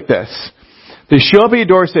theory goes like this. They show up at your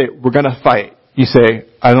door and say, we're gonna fight. You say,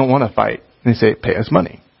 I don't want to fight. And they say, pay us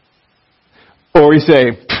money. Or you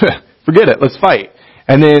say, forget it, let's fight.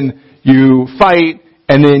 And then you fight,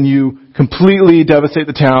 and then you completely devastate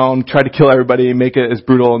the town, try to kill everybody, make it as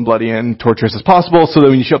brutal and bloody and torturous as possible, so that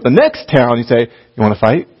when you show up the next town, you say, you want to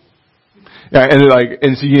fight? Yeah,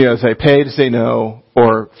 and so you say, pay to say no,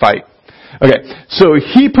 or fight. Okay, so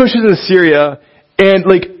he pushes into Syria, and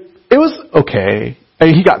it was okay. I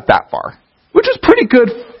mean, he got that far, which was pretty good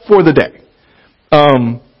for the day.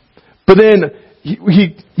 But then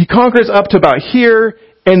he conquers up to about here,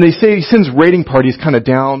 and they say he sends raiding parties kind of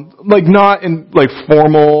down, not in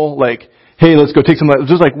formal, hey, let's go take some,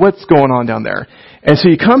 just what's going on down there? And so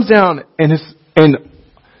he comes down, and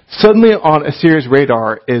suddenly on Assyria's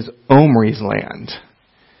radar is Omri's land.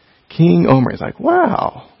 King Omri is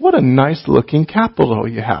wow, what a nice looking capital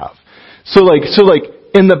you have. So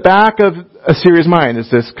in the back of Assyria's mind is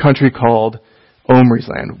this country called Omri's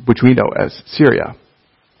land, which we know as Syria.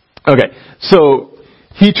 Okay, so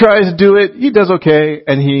he tries to do it, he does okay,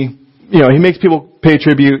 and he makes people pay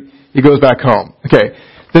tribute, he goes back home. Okay,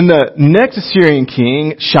 then the next Assyrian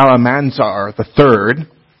king, Shalmaneser III,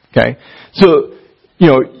 okay, so,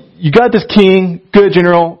 you got this king, good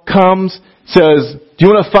general, comes, says, do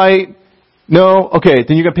you want to fight? No? Okay,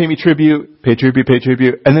 then you're going to pay me tribute, pay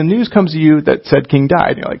tribute, and then news comes to you that said king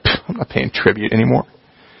died, and you're like, I'm not paying tribute anymore.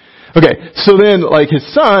 Okay, so then,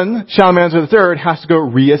 his son, Shalmaneser III, has to go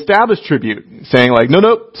reestablish tribute, saying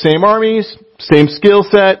nope, same armies, same skill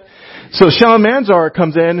set. So Shalmaneser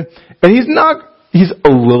comes in, and he's a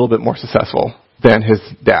little bit more successful than his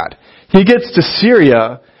dad. He gets to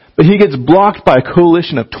Syria, but he gets blocked by a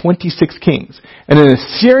coalition of 26 kings. And in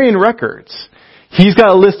Assyrian records, he's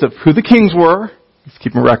got a list of who the kings were. He's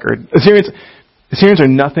keeping a record. Assyrians are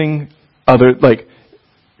nothing other,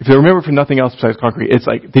 if you remember from nothing else besides conquering, it's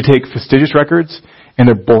they take fastidious records and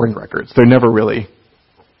they're boring records. They're never really,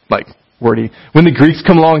 wordy. When the Greeks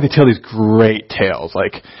come along, they tell these great tales,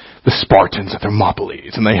 the Spartans at Thermopylae,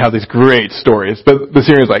 and they have these great stories. But the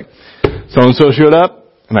Syrians so-and-so showed up,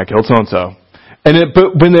 and I killed so-and-so.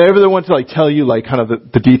 But whenever they want to tell you kind of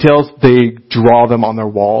the details, they draw them on their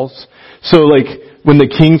walls. So when you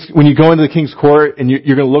go into the king's court and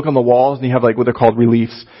you're going to look on the walls and you have what they're called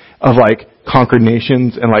reliefs of conquered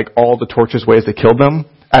nations and all the torturous ways they killed them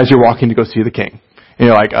as you're walking to go see the king. And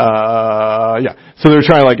you're yeah. So they're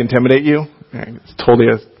trying to intimidate you. It's totally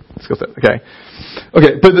a skill set. Okay.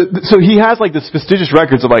 But so he has this fastidious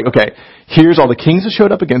records of okay, here's all the kings that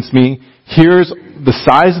showed up against me. Here's the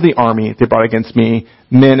size of the army they brought against me,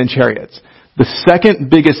 men and chariots. The second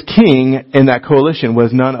biggest king in that coalition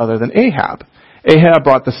was none other than Ahab. Ahab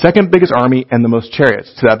brought the second biggest army and the most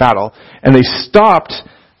chariots to that battle, and they stopped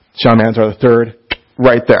Shalmaneser III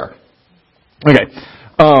right there. Okay.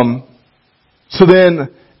 So then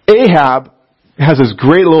Ahab has this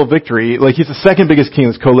great little victory. He's the second biggest king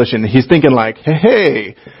in this coalition. He's thinking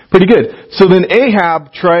hey, pretty good. So then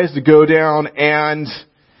Ahab tries to go down and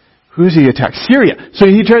who's he attack? Syria. So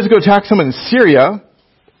he tries to go attack someone in Syria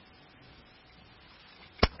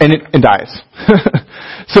and dies.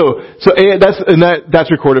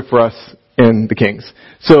 That's recorded for us in the Kings.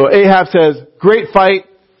 So Ahab says, great fight,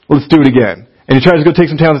 let's do it again. And he tries to go take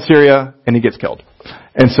some towns in Syria, and he gets killed.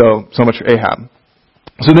 And so much for Ahab.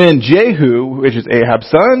 So then Jehu, which is Ahab's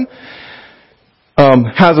son,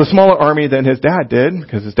 has a smaller army than his dad did,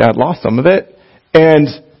 because his dad lost some of it. And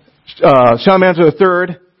Shalmaneser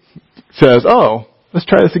III says, let's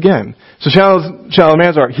try this again. So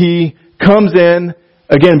Shalmaneser, he comes in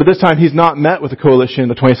again, but this time he's not met with a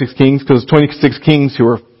coalition of 26 kings, because 26 kings who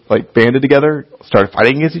were banded together started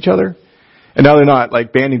fighting against each other. And now they're not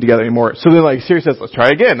banding together anymore. So then Syria says, let's try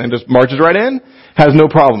again, and just marches right in, has no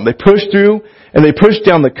problem. They push through, and they push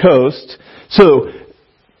down the coast. So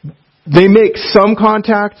they make some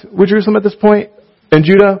contact with Jerusalem at this point, and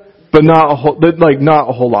Judah, but not a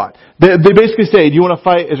whole lot. They basically say, do you want to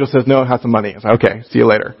fight? Israel says, no, have some money. It's okay, see you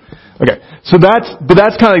later. Okay, so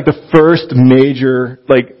that's kind of the first major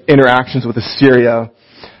interactions with Assyria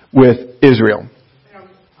with Israel.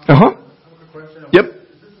 I have a quick question. Yep. Is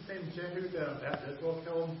this the same Jehu that Israel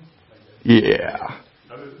killed? Yeah.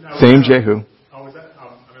 Same Jehu. Oh, was that?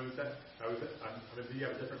 Did he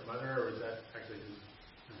have a different mother, or was that actually his?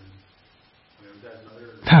 Was that his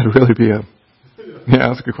mother? That'd really be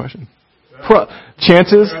that's a good question.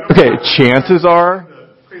 Chances are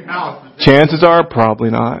probably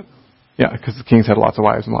not. Yeah, because the kings had lots of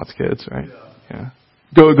wives and lots of kids, right? Yeah.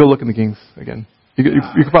 Go look in the Kings again. You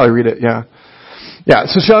could probably read it, yeah. Yeah,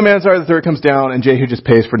 so Shalmaneser III comes down and Jehu just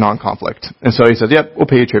pays for non-conflict. And so he says, yep, we'll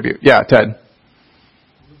pay you tribute. Yeah, Ted.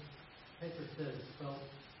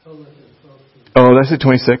 Oh, that's at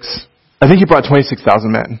 26. I think he brought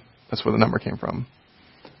 26,000 men. That's where the number came from.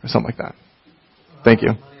 Or something like that. Thank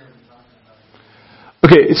you.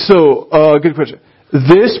 Okay, so, good question.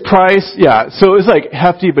 This price, so it's like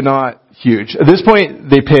hefty but not huge. At this point,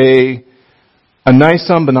 they pay a nice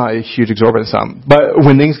sum but not a huge exorbitant sum. But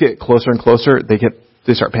when things get closer and closer, they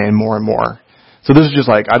start paying more and more. So this is just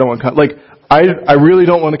like, I don't want to come, like, I really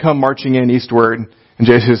don't want to come marching in eastward. And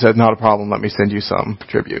Jehu said, not a problem, let me send you some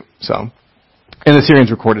tribute. So, and the Syrians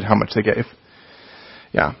recorded how much they gave.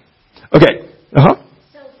 Yeah. Okay. So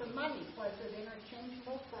the money, was it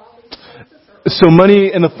interchangeable for all these places? So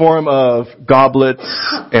money in the form of goblets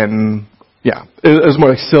and, it was more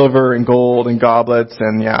like silver and gold and goblets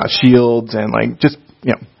and, shields and like just,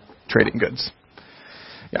 trading goods.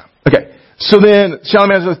 Yeah. Okay. So then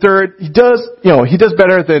Shalmaneser III, he does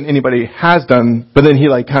better than anybody has done, but then he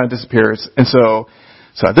like kind of disappears. And so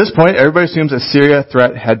at this point, everybody assumes Assyria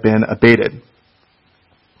threat had been abated.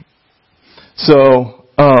 So,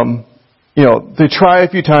 they try a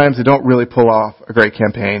few times, they don't really pull off a great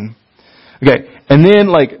campaign. Okay, and then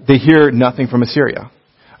like they hear nothing from Assyria.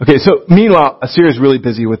 Okay, so meanwhile, Assyria is really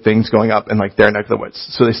busy with things going up in like their neck of the woods.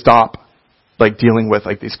 So they stop like dealing with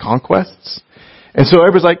like these conquests. And so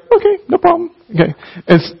everybody's like, okay, no problem. Okay.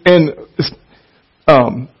 And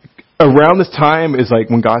around this time is like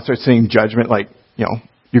when God starts saying judgment, like,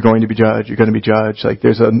 you're going to be judged, you're going to be judged. Like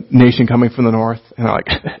there's a nation coming from the north. And I'm like,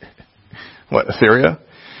 what, Assyria?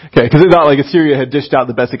 Okay, because they thought like Assyria had dished out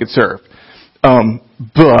the best it could serve.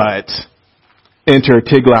 But enter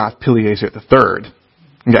Tiglath-Pileser III.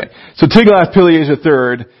 Okay, so Tiglath-Pileser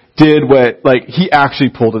III did what, like, he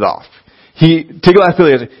actually pulled it off.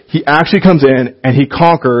 Tiglath-Pileser, he actually comes in and he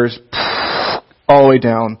conquers all the way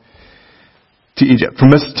down to Egypt, from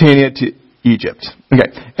Mesopotamia to Egypt.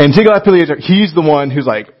 Okay, and Tiglath-Pileser, he's the one who's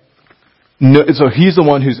like, so he's the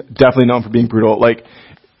one who's definitely known for being brutal. Like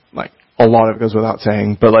a lot of it goes without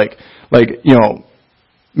saying, but like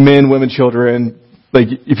men, women, children. Like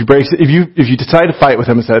if you decide to fight with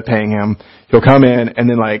him instead of paying him, he'll come in and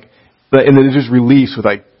then and then just release with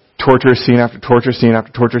like torture scene after torture scene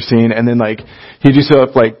after torture scene, and then like he just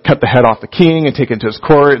like cut the head off the king and take it to his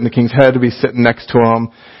court, and the king's head would be sitting next to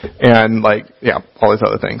him, and all these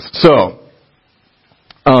other things. So,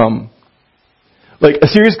 like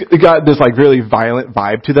Assyria's got this like really violent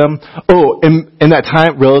vibe to them. Oh, in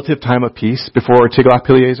that relative time of peace before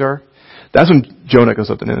Tiglath-Pileser, that's when Jonah goes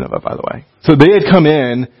up to Nineveh, by the way. So they had come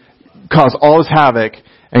in, caused all this havoc,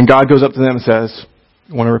 and God goes up to them and says,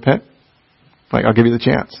 "You want to repent? Like, I'll give you the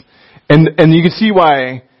chance." And you can see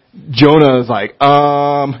why Jonah is like,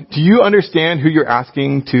 do you understand who you're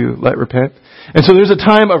asking to let repent? And so there's a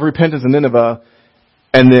time of repentance in Nineveh,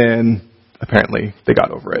 and then apparently they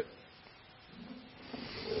got over it.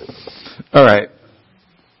 All right.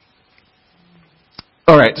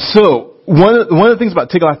 So one of the things about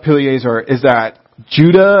Tiglath-Pileser is that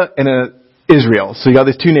Judah and Israel, so you got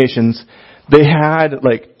these two nations, they had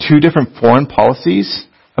like two different foreign policies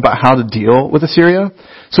about how to deal with Assyria.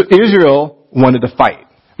 So Israel wanted to fight,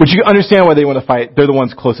 which you can understand why they want to fight. They're the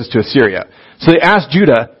ones closest to Assyria. So they asked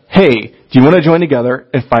Judah, "Hey, do you want to join together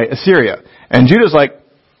and fight Assyria?" And Judah's like,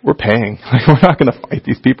 "We're paying. Like, we're not going to fight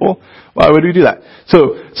these people. Why would we do that?"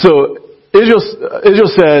 So Israel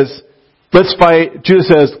says, "Let's fight." Judah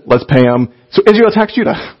says, "Let's pay them." So Israel attacks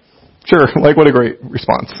Judah. Sure, like what a great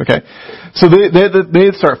response. Okay, so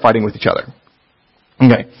they start fighting with each other.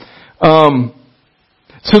 Okay,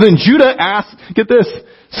 so then Judah asks, get this.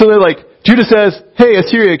 So they're like, Judah says, "Hey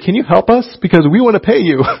Assyria, can you help us because we want to pay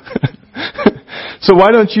you?" So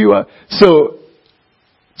why don't you?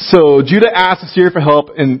 So Judah asks Assyria for help,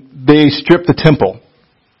 and they strip the temple.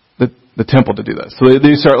 The temple to do this. So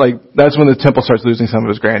they start that's when the temple starts losing some of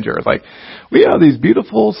its grandeur. It's like, we have these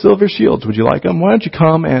beautiful silver shields. Would you like them? Why don't you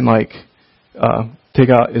come and take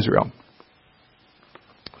out Israel?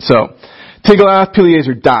 So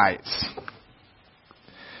Tiglath-Pileser dies.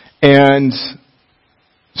 And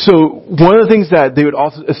so one of the things that they would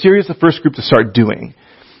Assyria is the first group to start doing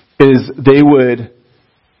is they would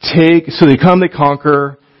they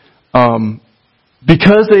conquer,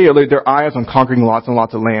 because their eyes on conquering lots and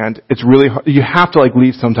lots of land, it's really hard. You have to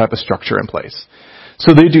leave some type of structure in place.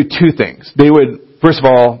 So they do two things. They would, first of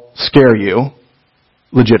all, scare you,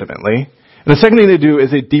 legitimately, And the second thing they do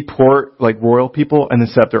is they deport like royal people and then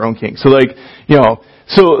set up their own king. So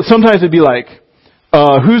so sometimes it'd be like,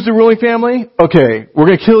 who's the ruling family? Okay, we're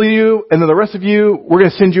going to kill you, and then the rest of you, we're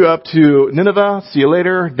going to send you up to Nineveh. See you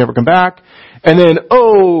later. Never come back. And then,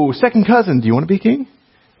 second cousin, do you want to be king?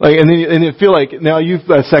 Like, and you feel like now you've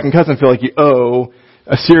second cousin feel like you owe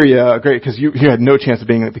Assyria, great, because you had no chance of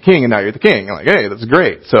being the king, and now you're the king. You're like, hey, that's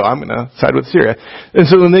great. So I'm going to side with Assyria. And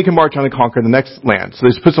so then they can march on and conquer the next land. So they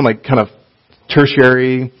just put some like kind of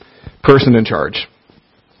tertiary person in charge.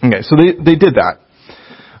 Okay, so they did that.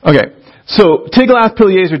 Okay. So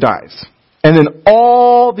Tiglath-Pileser dies. And then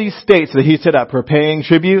all these states that he set up are paying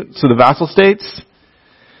tribute, so the vassal states,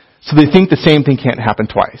 so they think the same thing can't happen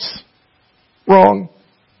twice. Wrong.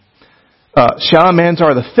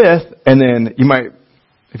 Shalmaneser the fifth, and then you might,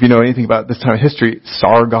 if you know anything about this time of history,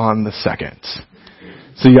 Sargon the second.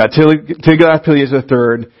 So you got Tiglath-Pileser the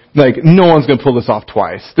third. Like, no one's going to pull this off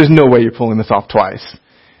twice. There's no way you're pulling this off twice.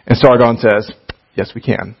 And Sargon says, yes, we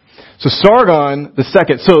can. So Sargon the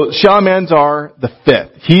second, so Shalmaneser the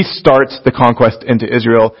fifth, he starts the conquest into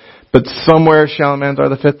Israel, but somewhere Shalmaneser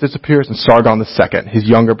the fifth disappears, and Sargon the second, his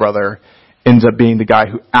younger brother, ends up being the guy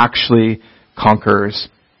who actually conquers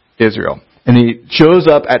Israel. And he shows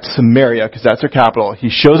up at Samaria, because that's their capital. He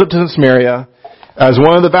shows up to Samaria as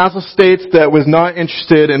one of the vassal states that was not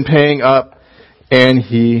interested in paying up, and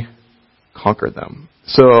he conquered them.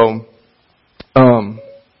 So,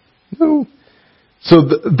 no. So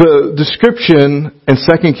the description in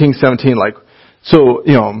 2 Kings 17, like, so,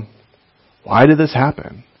 why did this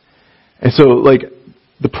happen? And so, like,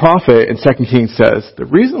 the prophet in 2 Kings says, the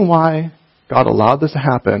reason why God allowed this to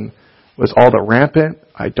happen was all the rampant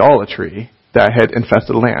idolatry that had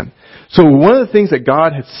infested the land. So one of the things that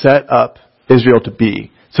God had set up Israel to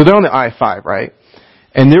be, so they're on the I-5, right?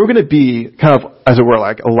 And they were going to be kind of, as it were,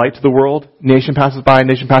 like a light to the world. Nation passes by,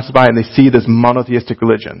 and they see this monotheistic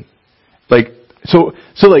religion. So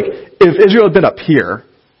if Israel had been up here,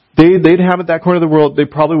 they'd have at that corner of the world, they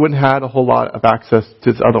probably wouldn't have had a whole lot of access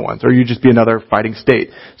to the other ones, or you'd just be another fighting state.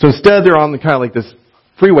 So instead, they're on the kind of like this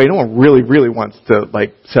freeway. No one really wants to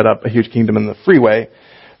like set up a huge kingdom in the freeway.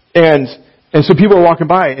 And so people are walking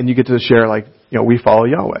by, and you get to share like, we follow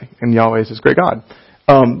Yahweh, and Yahweh is this great God.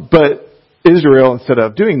 But Israel, instead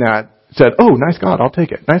of doing that, said, oh, nice God, I'll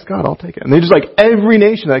take it. Nice God, I'll take it. And they just like every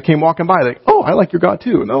nation that came walking by, like, oh, I like your God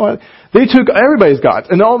too. No, they took everybody's gods.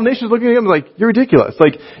 And all the nations looking at them like, you're ridiculous.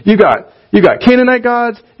 Like, you got Canaanite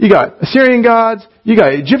gods, you got Assyrian gods, you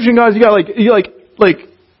got Egyptian gods, you got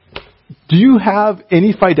do you have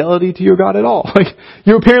any fidelity to your God at all? Like,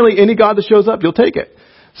 you're apparently any God that shows up, you'll take it.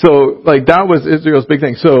 So, like, that was Israel's big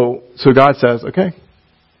thing. So God says, okay,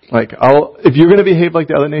 like, if you're going to behave like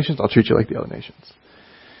the other nations, I'll treat you like the other nations.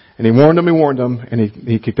 And he warned them, and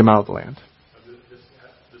he kicked them out of the land.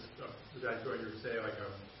 This guy what you were saying, like,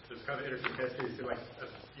 it's kind of interesting history. So, like,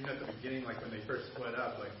 even at the beginning, like when they first split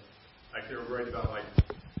up, like they were worried about like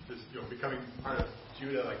this, becoming part of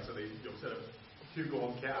Judah, like so they set up 2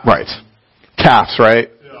 golden calves. Right, calves, right?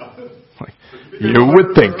 Yeah. Like, you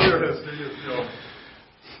would think.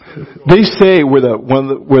 They say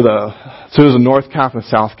so there's a north calf and a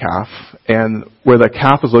south calf, and where the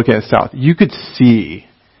calf was looking at south, you could see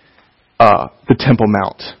the Temple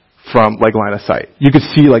Mount from like line of sight. You could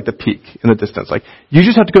see like the peak in the distance. Like, you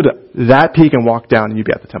just have to go to that peak and walk down, and you'd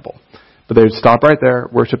be at the temple. But they would stop right there,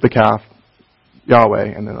 worship the calf, Yahweh,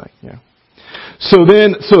 and then So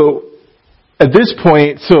at this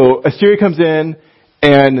point, Assyria comes in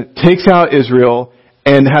and takes out Israel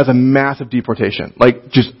and has a massive deportation.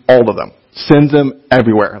 Like, just all of them. Sends them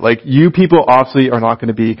everywhere. Like, you people obviously are not going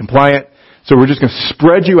to be compliant. So we're just going to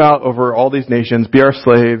spread you out over all these nations, be our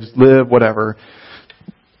slaves, live, whatever.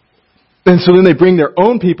 And so then they bring their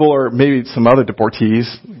own people, or maybe some other deportees,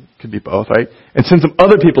 could be both, right? And send some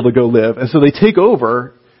other people to go live. And so they take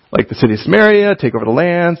over, like the city of Samaria, take over the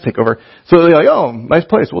lands, take over. So they're like, oh, nice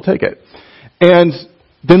place, we'll take it. And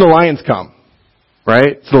then the lions come,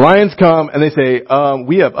 right? So the lions come and they say,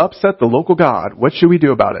 we have upset the local god. What should we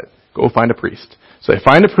do about it? Go find a priest. So they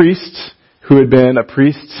find a priest who had been a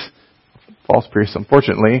priest, false priest,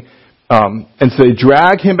 unfortunately. And so they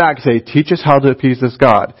drag him back and say, teach us how to appease this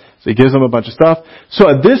God. So he gives them a bunch of stuff. So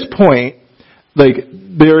at this point, like,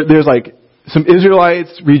 there's like some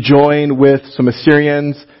Israelites rejoin with some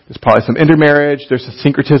Assyrians. There's probably some intermarriage. There's a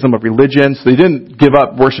syncretism of religion. So they didn't give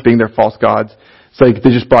up worshiping their false gods. It's like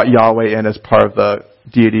they just brought Yahweh in as part of the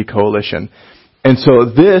deity coalition. And so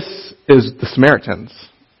this is the Samaritans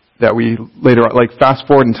that we later on, like, fast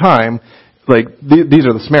forward in time, like, these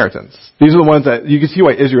are the Samaritans. These are the ones that, you can see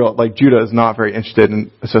why Israel, like Judah, is not very interested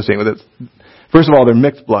in associating with it. First of all, they're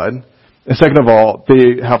mixed blood. And second of all,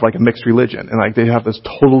 they have like a mixed religion, and like they have this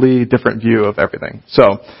totally different view of everything.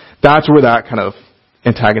 So that's where that kind of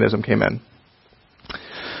antagonism came in.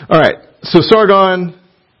 All right, so Sargon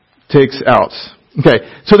takes out. Okay,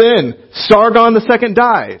 so then Sargon II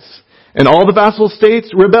dies, and all the vassal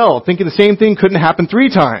states rebel, thinking the same thing couldn't happen 3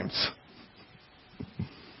 times.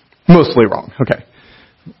 Mostly wrong. Okay,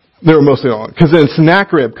 they were mostly wrong because then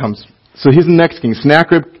Sennacherib comes. So he's the next king.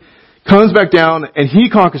 Sennacherib comes back down, and he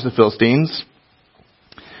conquers the Philistines.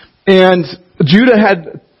 And Judah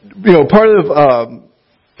had, part of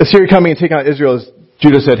Assyria coming and taking out Israel is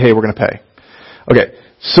Judah said, hey, we're going to pay. Okay,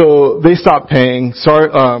 so they stopped paying.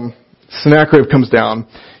 Sennacherib comes down.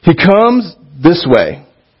 He comes this way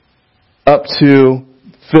up to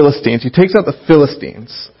Philistines. He takes out the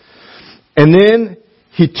Philistines. And then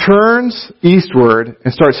he turns eastward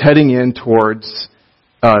and starts heading in towards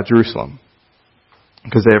Jerusalem,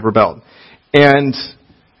 because they have rebelled. And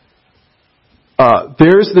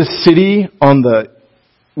there's this city on the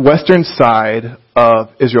western side of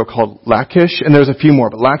Israel called Lachish, and there's a few more,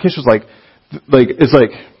 but Lachish was like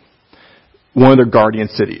one of their guardian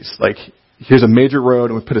cities. Like, here's a major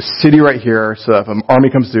road, and we put a city right here, so if an army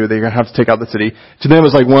comes through, they're going to have to take out the city. To them, it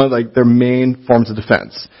was like one of like their main forms of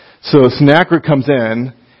defense. So Sennacherib comes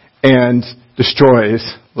in and destroys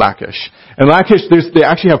Lachish. And Lachish, they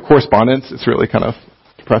actually have correspondence. It's really kind of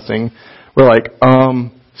depressing. We're like,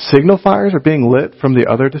 signal fires are being lit from the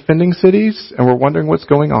other defending cities, and we're wondering what's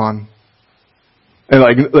going on. And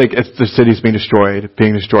like it's the city's being destroyed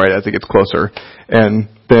as it gets closer, and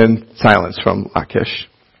then silence from Lachish.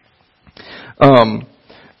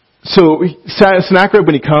 So Sennacherib,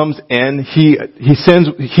 when he comes in, he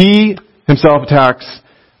himself attacks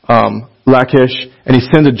Lachish, and he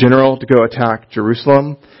sends a general to go attack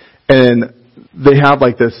Jerusalem, and they have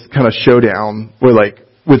like this kind of showdown where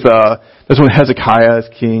that's when Hezekiah is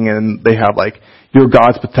king, and they have like, your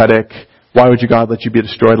God's pathetic. Why would your God let you be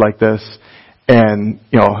destroyed like this? And,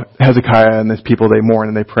 Hezekiah and his people, they mourn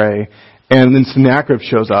and they pray. And then Sennacherib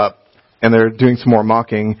shows up, and they're doing some more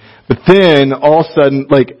mocking. But then, all of a sudden,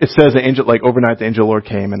 it says overnight the angel of the Lord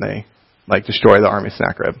came, and they, destroy the army of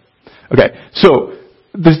Sennacherib. Okay, so,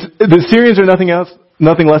 the Assyrians are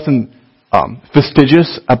nothing less than,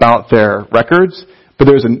 fastidious about their records, but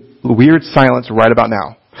there's a weird silence right about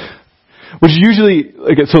now. Which is usually,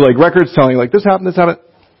 records telling, this happened.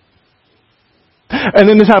 And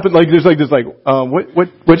then this happened, what just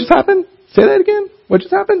happened? Say that again? What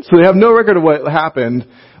just happened? So they have no record of what happened.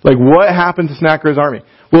 What happened to Sennacherib's army?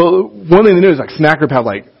 Well, one thing they knew is, Sennacherib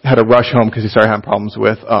had to rush home because he started having problems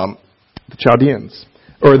with, the Chaldeans.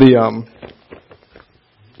 Or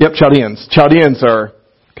Chaldeans. Chaldeans are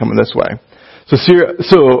coming this way.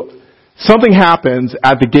 So something happens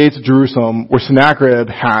at the gates of Jerusalem where Sennacherib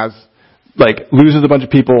loses a bunch of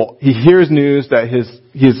people. He hears news that his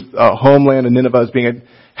homeland in Nineveh is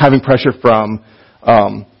having pressure from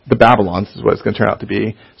the Babylons, is what it's going to turn out to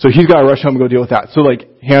be. So he's got to rush home and go deal with that. So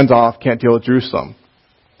hands off, can't deal with Jerusalem.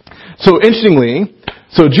 So interestingly,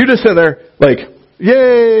 Judah said there,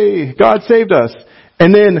 yay, God saved us.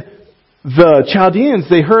 And then the Chaldeans,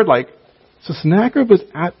 they heard so Sennacherib was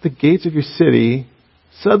at the gates of your city,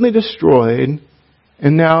 suddenly destroyed,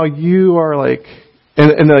 and now you are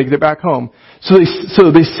and they're back home. So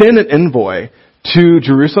they send an envoy to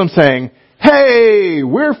Jerusalem saying, hey,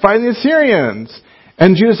 we're fighting the Assyrians.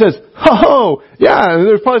 And Judah says, oh, yeah. And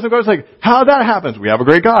there's probably some guys how that happens? We have a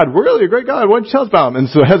great God. We're really a great God. Why don't you tell us about him? And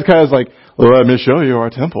so Hezekiah's let me show you our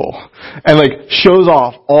temple. And shows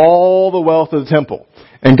off all the wealth of the temple.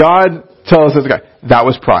 And God tells Hezekiah, that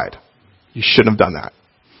was pride. You shouldn't have done that.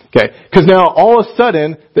 Okay? Because now all of a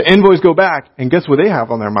sudden, the envoys go back, and guess what they have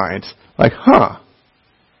on their minds?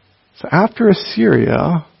 So after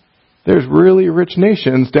Assyria, there's really rich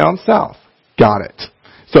nations down south. Got it.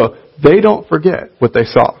 So they don't forget what they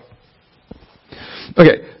saw.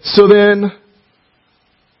 Okay, so then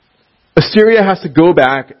Assyria has to go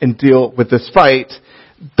back and deal with this fight.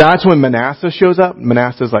 That's when Manasseh shows up.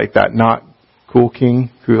 Manasseh's that not cool king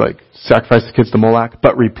who sacrificed the kids to Moloch,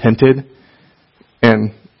 but repented.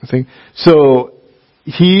 And I think so.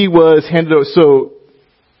 He was handed over. So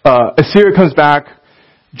Assyria comes back,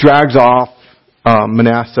 drags off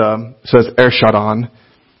Manasseh. Says Esarhaddon,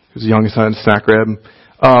 who's the youngest son of Sennacherib.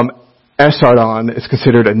 Esarhaddon is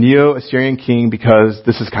considered a Neo-Assyrian king because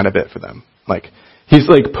this is kind of it for them. He's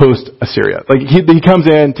post-Assyria. He comes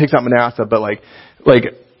in, takes out Manasseh, but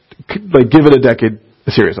give it a decade,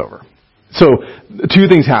 Assyria's over. So 2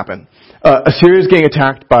 things happen. Assyria is getting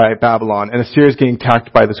attacked by Babylon, and Assyria is getting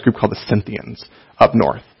attacked by this group called the Scythians up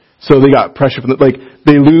north. So they got pressure from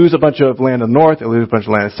they lose a bunch of land in the north, they lose a bunch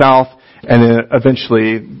of land in the south, And then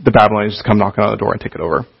eventually the Babylonians just come knocking on the door and take it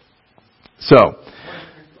over. So,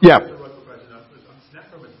 yeah. Sennacherib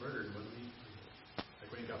was murdered, wasn't he?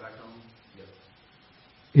 Like when he got back home? Yes.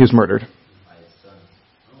 He was murdered. By his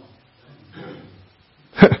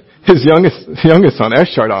son. His youngest son,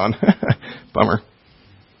 Esarhaddon. Bummer.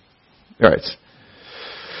 All right.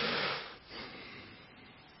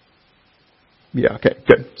 Yeah, okay,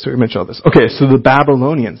 good. So we mentioned all this. Okay, so the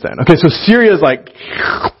Babylonians then. Okay, so Syria's like,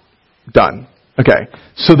 done. Okay,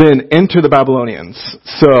 so then enter the Babylonians.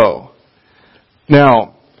 So,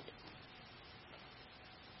 now,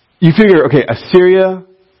 you figure, okay, Assyria,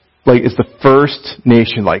 like, is the first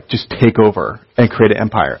nation, like, just take over and create an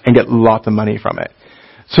empire and get lots of money from it.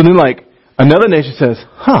 So then, like, another nation says,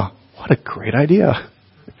 what a great idea.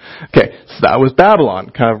 Okay, so that was Babylon,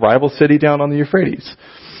 kind of rival city down on the Euphrates.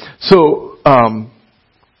 So,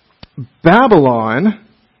 Babylon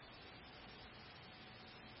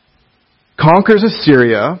conquers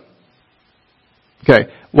Assyria.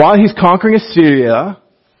 Okay, while he's conquering Assyria,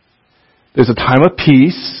 there's a time of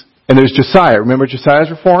peace, and there's Josiah. Remember Josiah's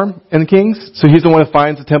reform in the Kings? So he's the one who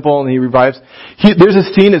finds the temple and he revives. There's a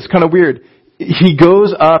scene that's kind of weird.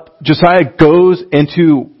 Josiah goes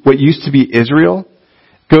into what used to be Israel,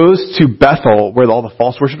 goes to Bethel, where all the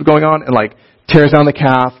false worship is going on, and like tears down the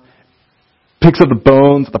calf, picks up the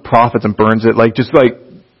bones of the prophets and burns it,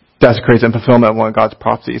 desecrates in fulfillment of one of God's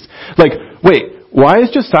prophecies. Like, wait, why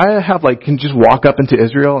does Josiah can just walk up into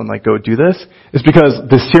Israel and go do this? It's because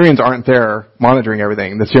the Syrians aren't there monitoring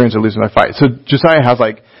everything. The Syrians are losing their fight. So Josiah has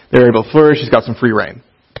they're able to flourish. He's got some free reign.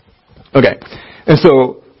 Okay. And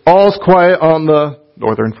so all's quiet on the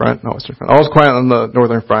northern front, not western front. All's quiet on the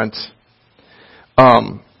northern front.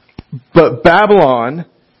 But Babylon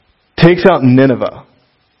takes out Nineveh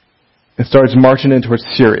and starts marching in towards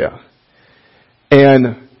Syria.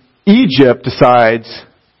 And Egypt decides,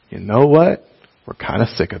 you know what? We're kind of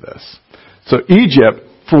sick of this. So Egypt,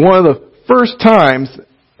 for one of the first times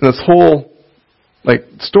in this whole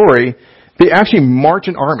story, they actually march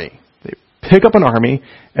an army. They pick up an army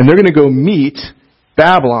and they're going to go meet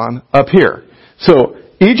Babylon up here. So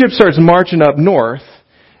Egypt starts marching up north,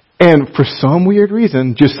 and for some weird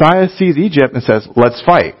reason, Josiah sees Egypt and says, let's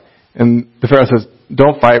fight. And the Pharaoh says,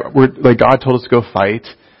 don't fight. God told us to go fight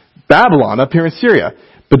Babylon up here in Syria.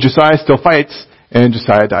 But Josiah still fights, and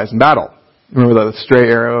Josiah dies in battle. Remember the stray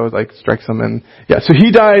arrow, strikes him, and so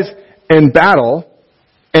he dies in battle,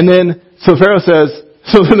 and then, so Pharaoh says,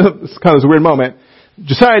 it's kind of this weird moment,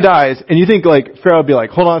 Josiah dies, and you think Pharaoh would be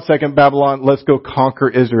hold on a second, Babylon, let's go conquer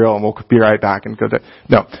Israel, and we'll be right back and go there.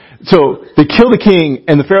 No. So they kill the king,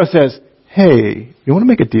 and the Pharaoh says, hey, you want to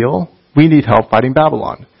make a deal? We need help fighting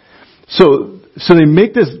Babylon. So they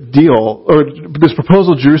make this deal, or this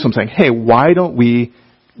proposal to Jerusalem saying, hey, why don't we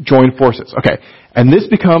join forces? Okay. And this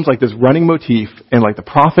becomes this running motif in the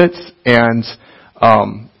prophets and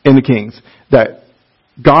in the kings, that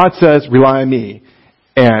God says, rely on me.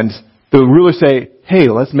 And the rulers say, hey,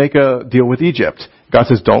 let's make a deal with Egypt. God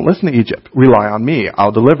says, don't listen to Egypt. Rely on me.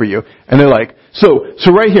 I'll deliver you. And they're so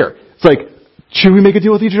right here, it's should we make a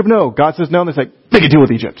deal with Egypt? No. God says no. And it's make a deal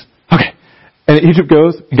with Egypt. Okay. And Egypt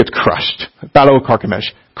goes and gets crushed. Battle of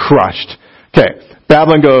Carchemish. Crushed. Okay.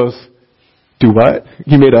 Babylon goes, do what?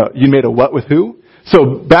 You made a what with who?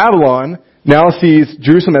 So Babylon now sees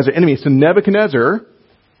Jerusalem as their enemy. So Nebuchadnezzar,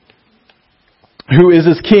 who is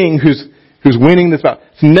this king who's winning this battle.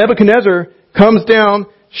 So Nebuchadnezzar comes down,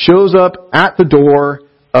 shows up at the door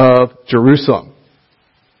of Jerusalem.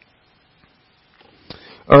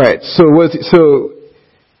 All right. So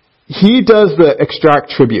he does the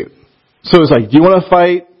extract tribute. So it's do you want to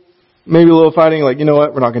fight? Maybe a little fighting. You know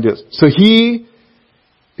what? We're not going to do this. So he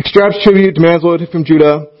extracts tribute, demands loyalty from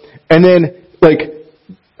Judah, and then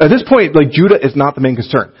at this point, Judah is not the main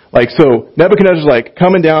concern. So Nebuchadnezzar's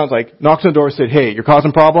coming down, knocks on the door, and said, hey, you're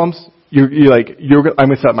causing problems. I'm going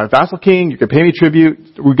to set up my vassal king. You can pay me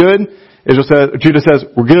tribute. We're good. Judah says,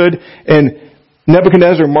 we're good. And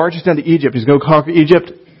Nebuchadnezzar marches down to Egypt. He's going to conquer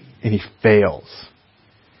Egypt, and he fails.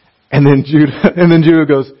 And then Judah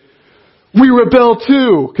goes, we rebel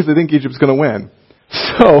too, because they think Egypt's going to win.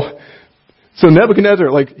 So Nebuchadnezzar,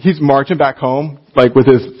 he's marching back home, with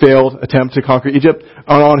his failed attempt to conquer Egypt.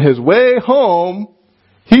 And on his way home,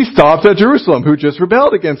 he stops at Jerusalem, who just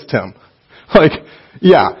rebelled against him.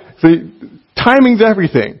 So timing's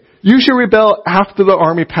everything. You should rebel after the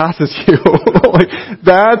army passes you.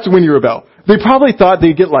 That's when you rebel. They probably thought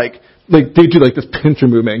they'd get they do this pincer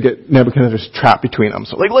movement and get Nebuchadnezzar's trapped between them.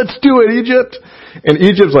 So let's do it, Egypt. And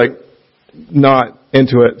Egypt's not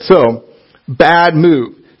into it. So, bad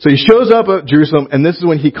move. So he shows up at Jerusalem, and this is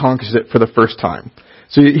when he conquers it for the first time.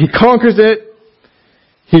 So he conquers it.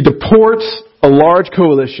 he deports a large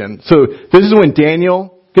coalition. So this is when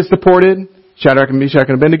Daniel gets deported, Shadrach and Meshach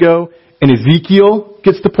and Abednego, and Ezekiel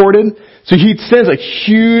gets deported. So he sends a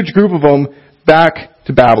huge group of them back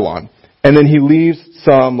to Babylon. And then he leaves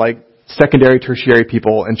some secondary, tertiary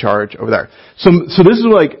people in charge over there. So this is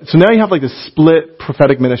so now you have this split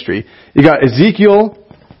prophetic ministry. You got Ezekiel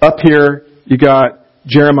up here, you got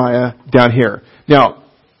Jeremiah down here. Now,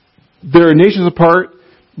 they're nations apart.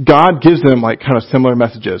 God gives them kind of similar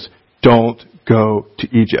messages. Don't go to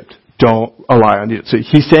Egypt. Don't rely on Egypt. So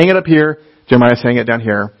he's saying it up here, Jeremiah's saying it down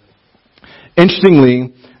here.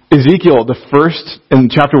 Interestingly, Ezekiel, the first in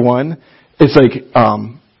chapter 1, it's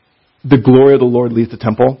the glory of the Lord leaves the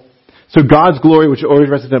temple. So God's glory, which always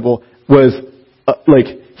rests in the temple, was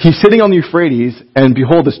he's sitting on the Euphrates, and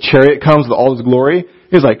behold, this chariot comes with all his glory.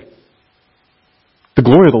 He's like, the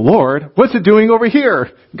glory of the Lord? What's it doing over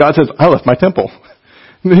here? God says, I left my temple.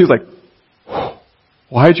 And he's like,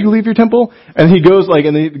 why did you leave your temple? And he goes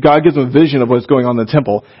and then God gives him a vision of what's going on in the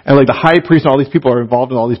temple. And the high priest and all these people are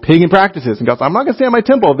involved in all these pagan practices. And God's like, I'm not going to stay in my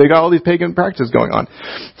temple if they got all these pagan practices going on.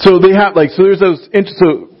 So they have so there's those,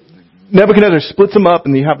 so Nebuchadnezzar splits them up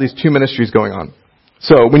and you have these two ministries going on.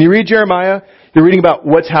 So when you read Jeremiah, you're reading about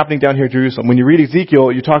what's happening down here in Jerusalem. When you read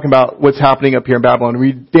Ezekiel, you're talking about what's happening up here in Babylon.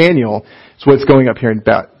 Read Daniel, it's what's going up here in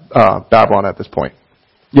Babylon at this point.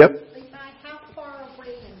 Yep. How far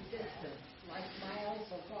away in distance, like miles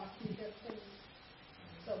of walking distance?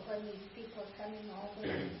 So when these people are coming all the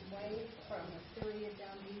way from Assyria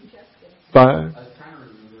down to Egypt? Five. I was trying to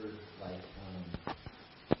remember,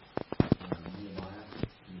 Nehemiah,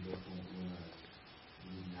 he was looking at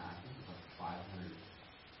I think it was 500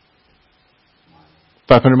 miles.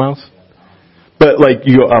 500 miles? But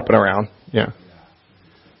you go up and around. Yeah.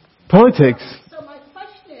 Probably takes. So my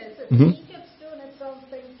question is, if Egypt's doing its own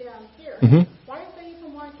thing down here, why don't they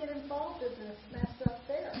even want to get involved in this mess up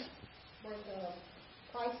there, where the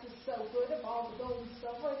price is so good of all the gold and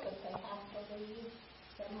silver that they have to leave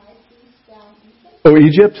semi-peace down Egypt? Oh,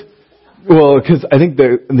 Egypt? Yeah. Well, because I think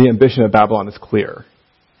the ambition of Babylon is clear.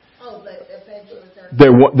 Oh, but eventually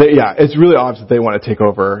they're... It's really obvious that they want to take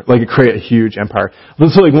over, create a huge empire.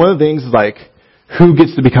 So, one of the things is, who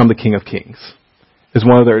gets to become the king of kings? Is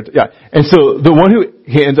one of their, And so the one who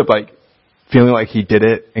he ends up feeling like he did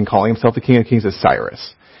it and calling himself the king of kings is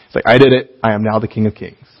Cyrus. It's I did it, I am now the king of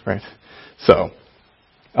kings, right? So,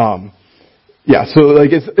 so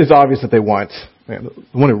it's obvious that they want, the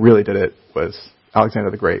one who really did it was Alexander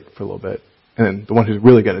the Great for a little bit. And then the one who's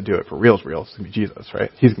really going to do it for real is going to be Jesus, right?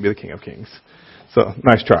 He's going to be the king of kings. So,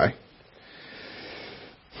 nice try.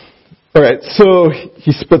 Alright, so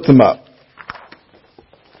he splits them up.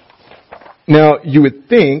 Now, you would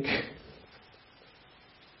think,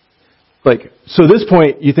 so at this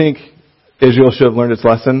point, you think Israel should have learned its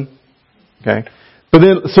lesson, okay? But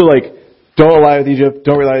then, don't ally with Egypt,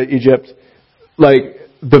 don't rely on Egypt.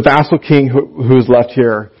 The vassal king who's left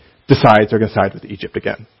here decides they're going to side with Egypt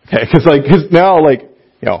again, okay? Because now,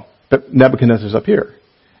 Nebuchadnezzar's up here.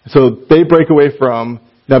 So they break away from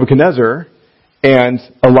Nebuchadnezzar and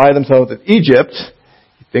ally themselves with Egypt.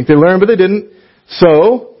 You think they learned, but they didn't.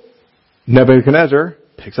 So Nebuchadnezzar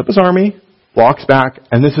picks up his army, walks back,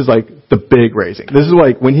 and this is the big raising. This is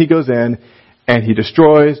when he goes in and he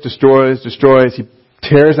destroys. He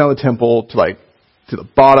tears down the temple to the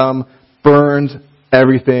bottom, burns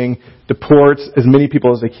everything, deports as many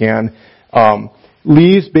people as they can,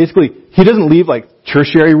 leaves he doesn't leave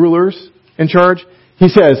tertiary rulers in charge. He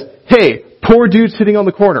says, hey, poor dude sitting on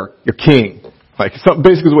the corner, you're king.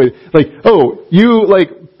 Basically the way, oh, you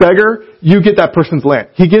beggar, you get that person's land.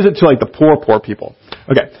 He gives it to the poor people.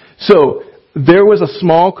 Okay, so there was a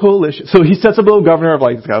small coalition. So he sets up a little governor of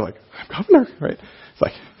this guy I'm governor, right?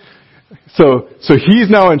 It's so he's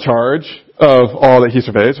now in charge of all that he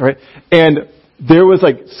surveys, right? And there was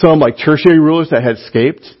some tertiary rulers that had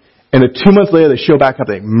escaped, and then 2 months later they show back up,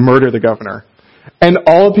 they murder the governor. And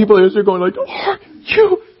all the people in Israel are going are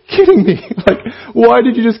you kidding me? Why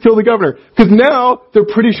did you just kill the governor? Because now they're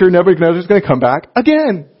pretty sure Nebuchadnezzar's going to come back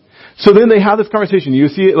again. So then they have this conversation. You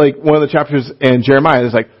see it one of the chapters in Jeremiah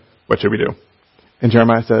is what should we do? And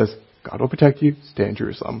Jeremiah says, God will protect you, stay in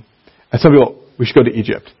Jerusalem. And some people, we should go to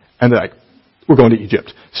Egypt. And they're we're going to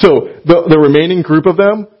Egypt. So the remaining group of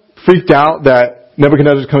them freaked out that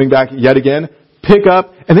Nebuchadnezzar's coming back yet again, pick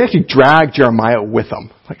up, and they actually drag Jeremiah with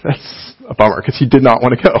them. That's a bummer, because he did not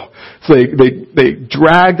want to go. So they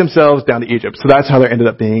dragged themselves down to Egypt. So that's how there ended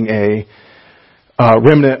up being a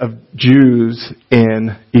remnant of Jews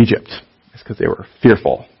in Egypt. It's because they were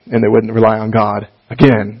fearful, and they wouldn't rely on God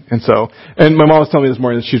again. And my mom was telling me this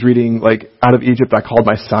morning that she's reading, out of Egypt I called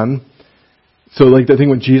my son. So like the thing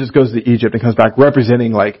when Jesus goes to Egypt and comes back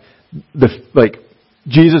representing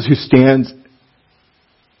Jesus who stands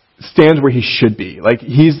where he should be. Like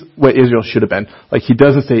he's what Israel should have been. Like he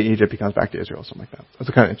doesn't stay in Egypt, he comes back to Israel, something like that. That's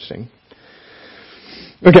kind of interesting.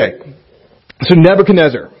 Okay. So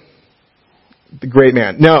Nebuchadnezzar, the great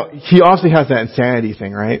man. Now, he obviously has that insanity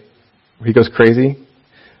thing, right? Where he goes crazy.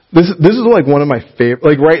 This is like one of my favorite,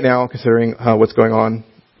 like right now, considering what's going on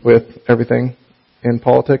with everything in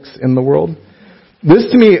politics in the world.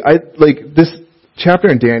 This to me, this chapter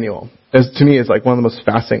in Daniel, to me is like one of the most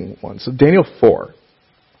fascinating ones. So Daniel 4.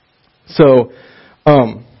 So,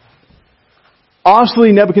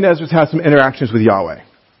 obviously Nebuchadnezzar's had some interactions with Yahweh.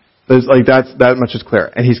 That much is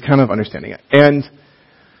clear. And he's kind of understanding it. And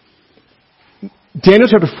Daniel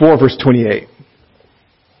chapter 4 verse 28.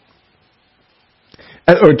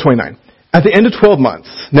 Or 29. At the end of 12 months,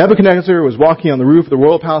 Nebuchadnezzar was walking on the roof of the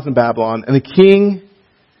royal palace in Babylon, and the king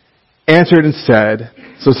answered and said,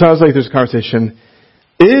 so it sounds like there's a conversation,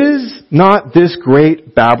 is not this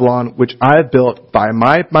great Babylon, which I have built by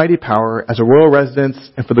my mighty power as a royal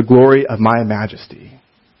residence and for the glory of my majesty?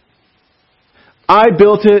 I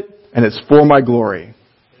built it, and it's for my glory.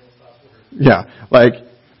 Yeah,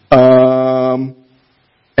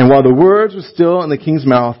 and while the words were still in the king's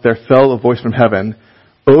mouth, there fell a voice from heaven,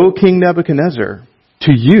 O King Nebuchadnezzar,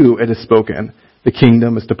 to you it is spoken, the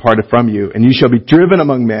kingdom is departed from you, and you shall be driven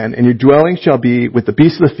among men, and your dwelling shall be with the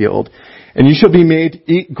beasts of the field, and you shall be made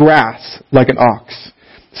to eat grass like an ox.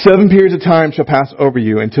 7 periods of time shall pass over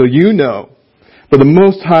you until you know, for the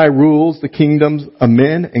Most High rules the kingdoms of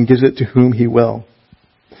men and gives it to whom he will.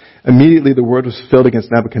 Immediately the word was fulfilled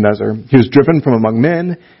against Nebuchadnezzar. He was driven from among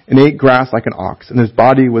men and ate grass like an ox, and his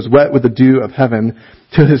body was wet with the dew of heaven,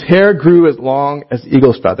 till his hair grew as long as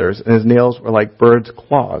eagle's feathers, and his nails were like birds'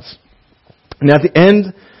 claws. And at the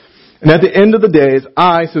end of the days,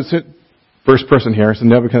 first person here, so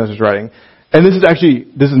Nebuchadnezzar's writing, and this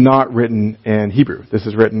is not written in Hebrew. This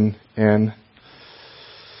is written in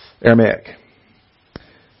Aramaic.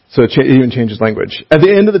 So it even changes language. At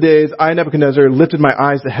the end of the days, I, Nebuchadnezzar, lifted my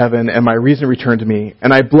eyes to heaven, and my reason returned to me.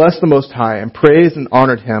 And I blessed the Most High, and praised and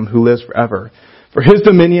honored him who lives forever. For his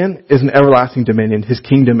dominion is an everlasting dominion. His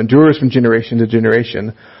kingdom endures from generation to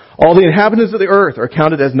generation. All the inhabitants of the earth are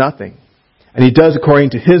counted as nothing. And he does according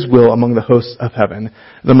to his will among the hosts of heaven,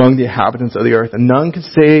 and among the inhabitants of the earth. And none can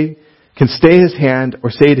stay his hand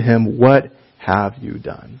or say to him, what have you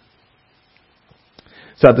done?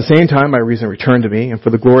 So at the same time, my reason returned to me, and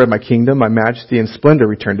for the glory of my kingdom, my majesty and splendor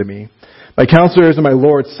returned to me. My counselors and my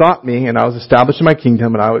lords sought me, and I was established in my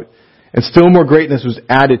kingdom, and still more greatness was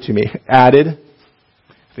added to me. Added?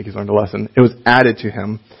 I think he's learned a lesson. It was added to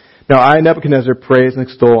him. Now I, Nebuchadnezzar, praise and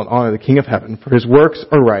extol and honor the King of heaven, for his works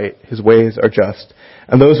are right, his ways are just,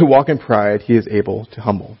 and those who walk in pride he is able to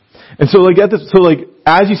humble. And so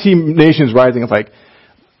as you see nations rising, it's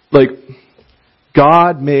like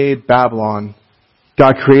God made Babylon.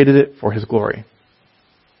 God created it for his glory.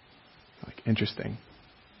 Interesting.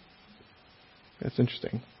 That's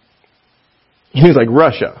interesting. He's like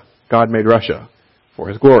Russia. God made Russia for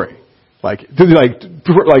his glory. This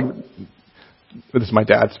is my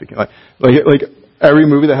dad speaking. Like every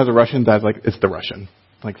movie that has a Russian, dad's like, it's the Russian.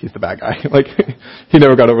 Like he's the bad guy. Like he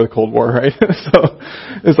never got over the Cold War, right?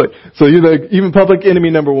 So you're even public enemy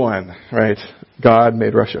number one, right? God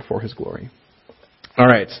made Russia for his glory. All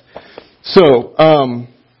right. So,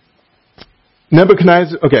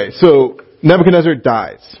 Nebuchadnezzar dies.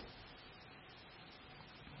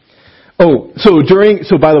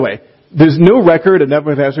 By the way, there's no record of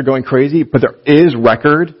Nebuchadnezzar going crazy, but there is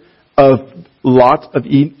record of lots of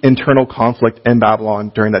internal conflict in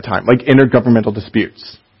Babylon during that time, like intergovernmental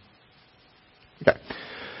disputes. Okay.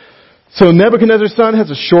 So Nebuchadnezzar's son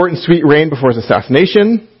has a short and sweet reign before his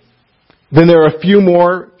assassination. Then there are a few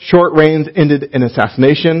more short reigns ended in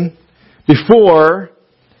assassination before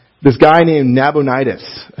this guy named Nabonidus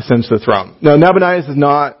ascends to the throne. Now, Nabonidus is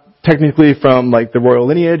not technically from the royal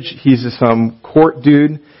lineage. He's just some court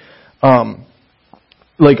dude.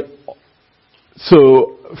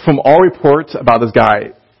 So from all reports about this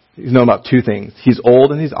guy, he's known about two things. He's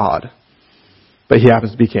old and he's odd, but he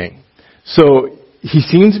happens to be king. So he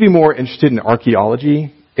seems to be more interested in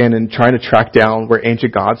archaeology and in trying to track down where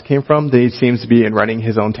ancient gods came from than he seems to be in running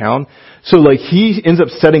his own town. So he ends up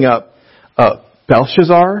setting up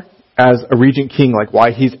Belshazzar as a regent king,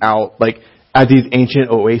 while he's out, at these ancient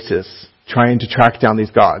oases, trying to track down these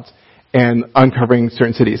gods and uncovering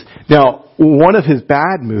certain cities. Now, one of his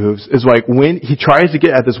bad moves is when he tries to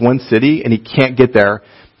get at this one city and he can't get there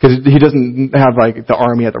because he doesn't have the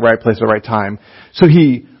army at the right place at the right time. So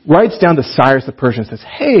he writes down to Cyrus the Persian and says,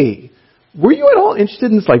 hey, were you at all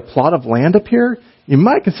interested in this like plot of land up here? You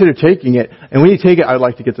might consider taking it. And when you take it, I would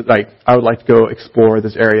like to go explore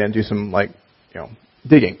this area and do some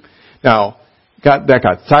digging. Now, that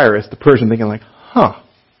got Cyrus, the Persian, thinking like,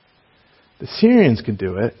 the Syrians can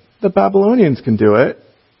do it. The Babylonians can do it.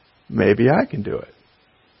 Maybe I can do it.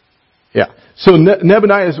 Yeah. So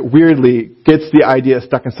Nabonidus weirdly gets the idea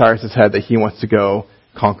stuck in Cyrus's head that he wants to go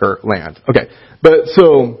conquer land. Okay. But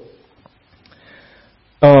so,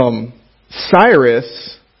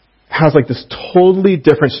 Cyrus has like this totally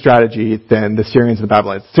different strategy than the Syrians and the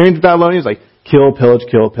Babylonians. The Syrians and Babylonians like kill, pillage,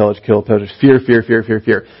 kill, pillage, kill, pillage, fear, fear, fear, fear,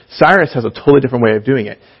 fear. Cyrus has a totally different way of doing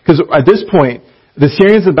it. Because at this point, the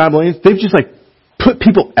Syrians and the Babylonians, they've just like put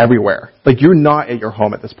people everywhere. Like you're not at your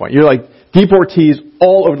home at this point. You're like deportees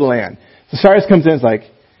all over the land. So Cyrus comes in and is like,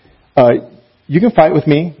 you can fight with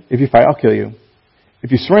me. If you fight, I'll kill you.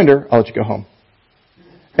 If you surrender, I'll let you go home.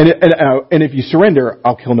 And if you surrender,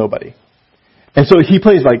 I'll kill nobody. And so he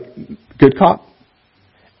plays like good cop.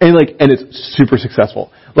 And it's super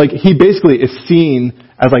successful. Like he basically is seen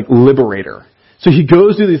as like liberator. So he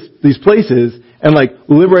goes to these places and like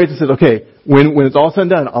liberates and says, okay, when it's all said and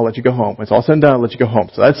done, I'll let you go home. When it's all said and done, I'll let you go home.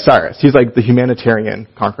 So that's Cyrus. He's like the humanitarian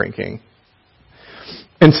conquering king.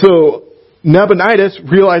 And so Nabonidus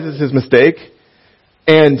realizes his mistake,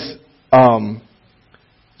 and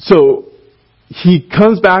so he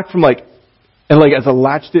comes back from as a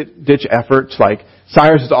last-ditch effort to like,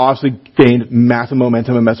 Cyrus has obviously gained massive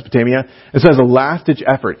momentum in Mesopotamia, and so as a last-ditch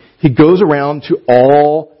effort, he goes around to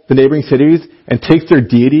all the neighboring cities and takes their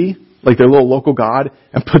deity, like their little local god,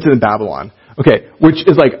 and puts it in Babylon. Okay, which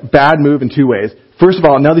is like bad move in two ways. First of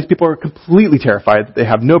all, now these people are completely terrified that they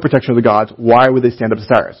have no protection of the gods. Why would they stand up to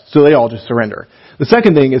Cyrus? So they all just surrender. The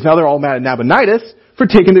second thing is now they're all mad at Nabonidus for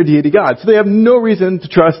taking their deity god. So they have no reason to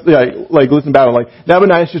trust, listen to Babylon. Like,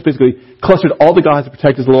 Nabonidus just basically clustered all the gods to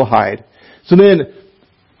protect his little hide. So then,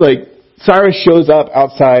 Cyrus shows up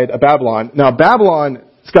outside of Babylon. Now, Babylon's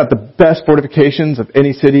got the best fortifications of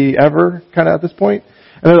any city ever, kind of at this point.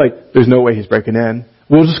 And they're like, there's no way he's breaking in.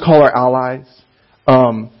 We'll just call our allies.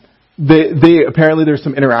 They apparently there's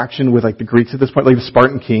some interaction with like the Greeks at this point. Like the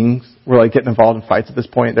Spartan kings were like getting involved in fights at this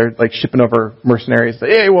point. They're like shipping over mercenaries.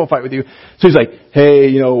 Like, hey, we'll fight with you. So he's like,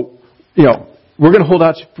 hey, we're gonna hold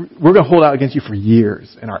out against you for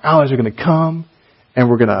years, and our allies are gonna come, and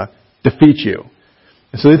we're gonna defeat you.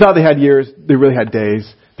 And so they thought they had years. They really had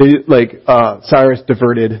days. Cyrus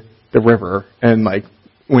diverted the river, and like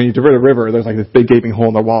when you divert a river, there's like this big gaping hole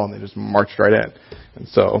in the wall, and they just marched right in. And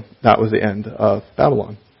so that was the end of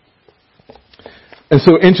Babylon. And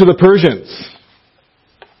so into the Persians.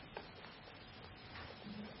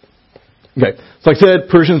 Okay, so like I said,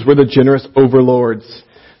 Persians were the generous overlords.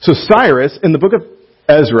 So Cyrus, in the book of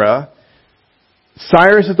Ezra,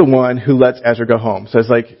 Cyrus is the one who lets Ezra go home. So it's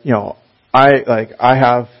I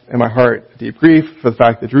have in my heart deep grief for the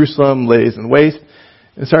fact that Jerusalem lays in waste.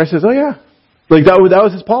 And Cyrus says, oh yeah. That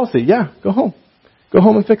was his policy. Yeah, go home. Go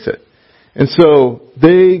home and fix it. And so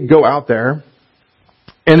they go out there.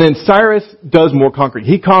 And then Cyrus does more conquering.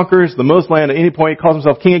 He conquers the most land at any point. He calls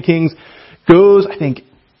himself King of Kings. Goes, I think,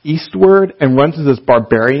 eastward and runs into this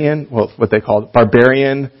barbarian, what they call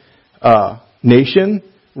barbarian nation,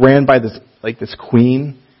 ran by this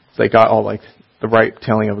queen. So they got all like the right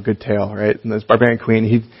telling of a good tale, right? And this barbarian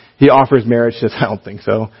queen, he offers marriage. She says, I don't think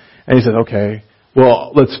so. And he says, okay,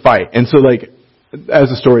 well, let's fight. And so as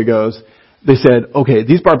the story goes, they said, okay,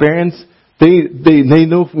 these barbarians, they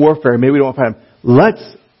know warfare. Maybe we don't want to fight them.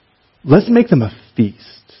 Let's make them a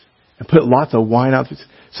feast and put lots of wine out.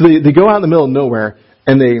 So they go out in the middle of nowhere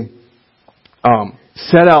and they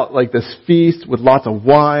set out like this feast with lots of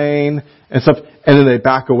wine and stuff, and then they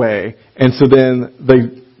back away. And so then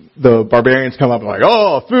the barbarians come up and like,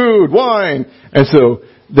 oh, food, wine, and so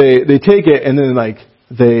they take it, and then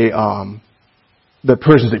the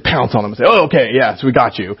Persians, they pounce on them and say, oh, okay, yeah, so we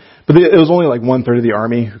got you. But it was only like 1/3 of the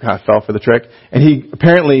army who kind of fell for the trick. And he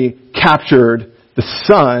apparently captured the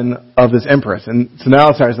son of this empress. And so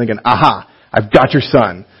now Cyrus is thinking, aha, I've got your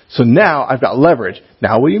son. So now I've got leverage.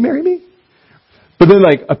 Now will you marry me? But then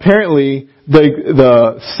apparently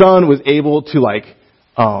the son was able to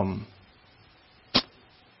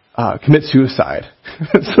commit suicide.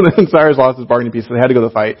 So then Cyrus lost his bargaining piece, so they had to go to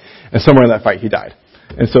the fight. And somewhere in that fight he died.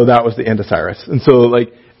 And so that was the end of Cyrus. And so,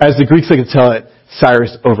 as the Greeks like to tell it,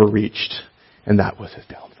 Cyrus overreached, and that was his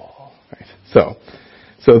downfall. Right? So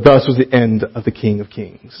thus was the end of the King of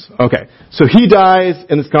Kings. Okay, so he dies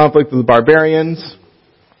in this conflict with the barbarians,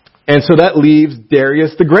 and so that leaves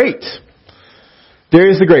Darius the Great.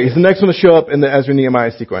 Darius the Great. He's the next one to show up in the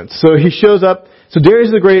Ezra-Nehemiah sequence. So he shows up. So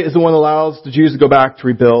Darius the Great is the one that allows the Jews to go back to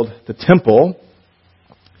rebuild the temple.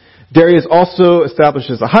 Darius also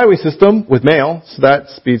establishes a highway system with mail, so that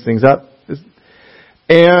speeds things up.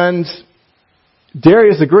 And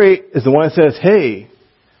Darius the Great is the one that says, hey,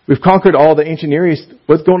 we've conquered all the ancient Near East.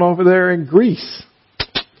 What's going on over there in Greece?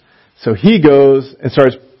 So he goes and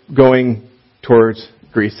starts going towards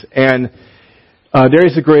Greece. And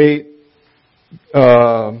Darius the Great,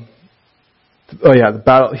 the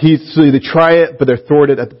battle. So they try it, but they're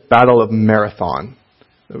thwarted at the Battle of Marathon.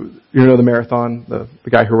 You know the Marathon, the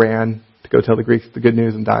guy who ran to go tell the Greeks the good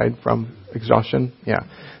news and died from exhaustion? Yeah.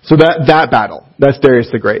 So that battle, that's Darius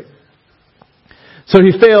the Great. So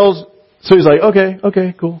he fails, so he's like,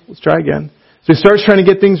 okay, cool, let's try again. So he starts trying to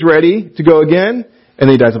get things ready to go again, and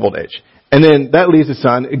then he dies of old age. And then that leaves his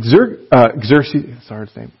son,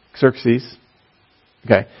 Xerxes.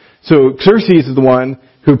 Okay. So Xerxes is the one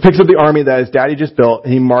who picks up the army that his daddy just built,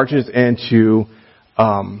 and he marches into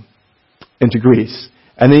Greece.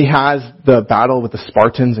 And then he has the battle with the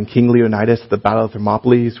Spartans and King Leonidas, the Battle of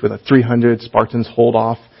Thermopylae, where the 300 Spartans hold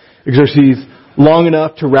off Xerxes long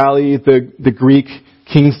enough to rally the Greek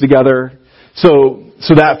kings together. So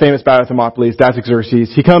that famous Battle of Thermopylae, that's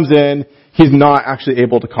Xerxes. He comes in, he's not actually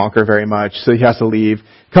able to conquer very much, so he has to leave.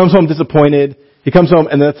 Comes home disappointed. He comes home,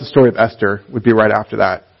 and that's the story of Esther, would be right after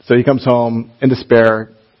that. So he comes home in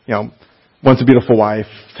despair, wants a beautiful wife,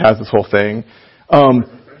 has this whole thing.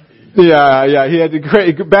 Yeah, he had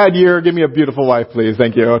a bad year, give me a beautiful wife, please,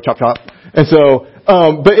 thank you, chop chop. And so,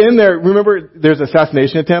 but in there, remember, there's an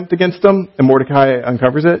assassination attempt against him, and Mordecai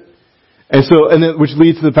uncovers it. And then, which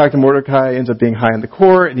leads to the fact that Mordecai ends up being high in the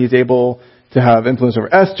court, and he's able to have influence over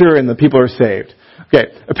Esther, and the people are saved. Okay,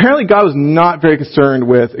 apparently God was not very concerned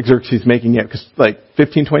with Xerxes making it, because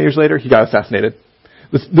 15, 20 years later, he got assassinated.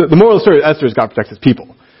 The moral of the story of Esther is God protects his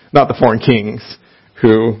people, not the foreign kings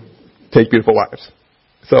who take beautiful wives.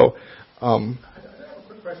 So, I have a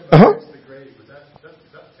quick question about Darius the Great. Was that the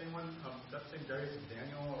same one? That same Darius as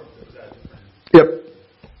Daniel, or was that different? Yep,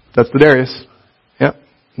 that's the Darius. Yep,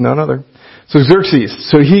 none other. So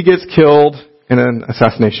Xerxes, so he gets killed in an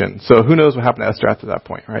assassination. So who knows what happened to Esther after that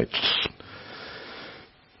point, right?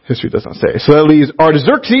 History does not say. So that leaves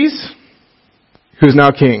Artaxerxes, who's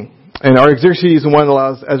now king. And Artaxerxes is the one that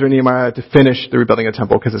allows Ezra and Nehemiah to finish the rebuilding of the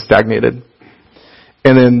temple because it stagnated.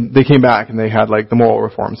 And then they came back and they had the moral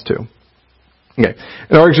reforms too. Okay.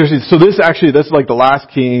 And Artaxerxes, so this is the last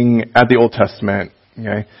king at the Old Testament.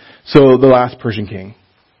 Okay. So the last Persian king,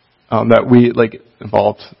 that we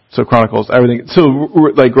involved. So Chronicles, everything. So we're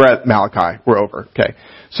at Malachi. We're over. Okay.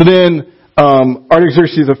 So then,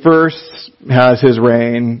 Artaxerxes the first has his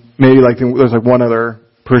reign. Maybe there's one other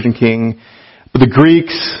Persian king. But the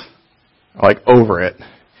Greeks are over it.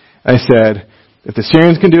 I said, if the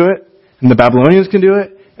Syrians can do it, and the Babylonians can do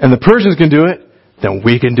it, and the Persians can do it, then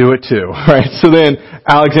we can do it too, right? So then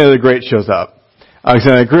Alexander the Great shows up.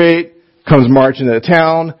 Alexander the Great comes marching into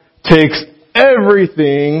town, takes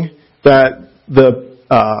everything that the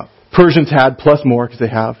Persians had plus more because they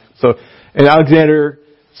have. So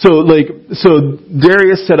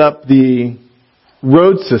Darius set up the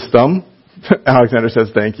road system. Alexander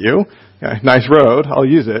says, "Thank you. Yeah, nice road. I'll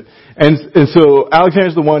use it." And so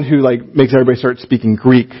Alexander's the one who makes everybody start speaking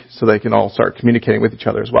Greek so they can all start communicating with each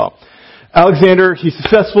other as well. Alexander, he's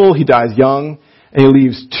successful. He dies young, and he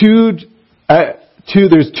leaves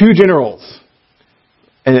there's two generals.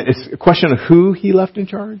 And it's a question of who he left in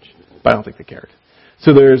charge, but I don't think they cared.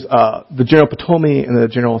 So there's the General Ptolemy and the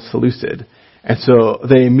General Seleucid. And so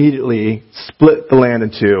they immediately split the land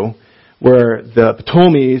in two, where the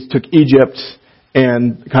Ptolemies took Egypt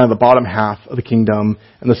and kind of the bottom half of the kingdom,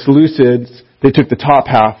 and the Seleucids, they took the top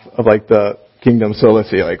half of the kingdom. So let's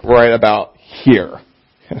see, right about here.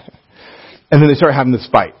 And then they start having this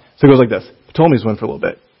fight. So it goes like this. Ptolemies win for a little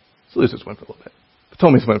bit. Seleucids win for a little bit.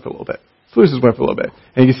 Ptolemies win for a little bit. Seleucids win for a little bit.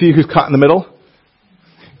 And you can see who's caught in the middle?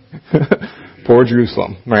 Poor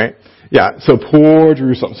Jerusalem, right? Yeah, so poor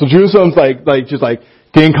Jerusalem. So Jerusalem's just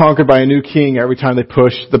getting conquered by a new king every time they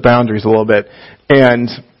push the boundaries a little bit. And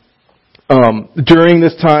during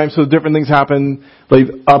this time, so different things happen,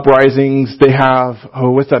 uprisings. They have,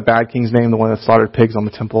 what's that bad king's name? The one that slaughtered pigs on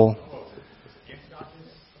the temple?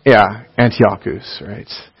 Yeah, Antiochus, right?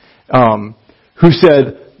 Who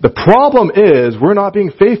said, the problem is we're not being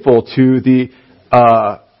faithful to the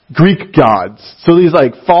Greek gods. So these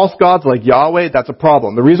false gods like Yahweh, that's a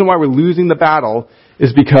problem. The reason why we're losing the battle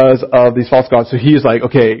is because of these false gods. So he's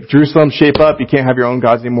okay, Jerusalem, shape up. You can't have your own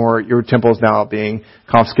gods anymore. Your temple is now being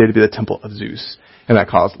confiscated to be the temple of Zeus. And that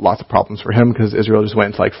caused lots of problems for him because Israel just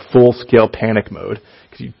went into full-scale panic mode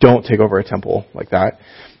because you don't take over a temple like that.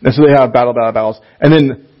 And so they have battles. And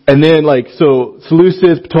then so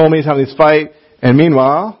Seleucids, Ptolemies having this fight. And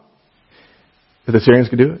meanwhile, if the Syrians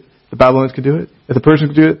could do it, the Babylonians can do it, if the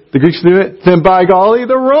Persians can do it, the Greeks can do it, then by golly,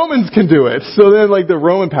 the Romans can do it. So then like the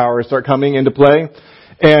Roman powers start coming into play.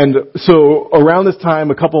 And so around this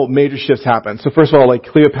time, a couple major shifts happen. So first of all, like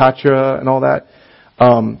Cleopatra and all that,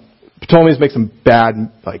 Ptolemy's make some bad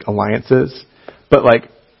like alliances. But like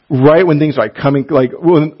right when things are like coming, like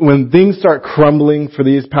when things start crumbling for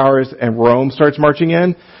these powers and Rome starts marching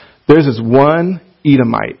in, there's this one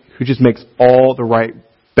Edomite who just makes all the right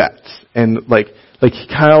bets. And like he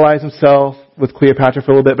kind of allies himself with Cleopatra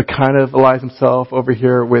for a little bit, but kind of allies himself over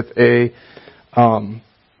here with the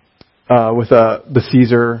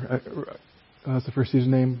Caesar. What's the first Caesar's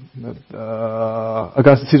name?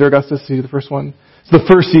 Caesar Augustus. He's the first one. So the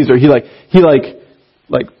first Caesar, he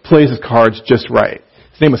plays his cards just right.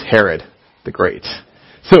 His name was Herod the Great.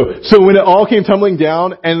 So when it all came tumbling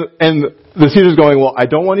down, and the Caesar's going, well, I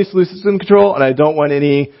don't want any Seleucids in control, and I don't want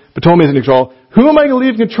any Ptolemies in control. Who am I going to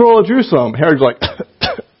leave in control of Jerusalem? Herod's like,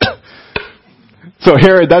 so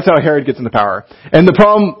that's how Herod gets into power. And the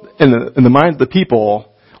problem in the minds of the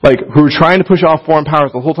people, like who were trying to push off foreign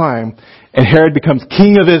powers the whole time, and Herod becomes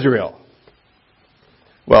king of Israel.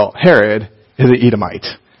 Well, Herod is an Edomite.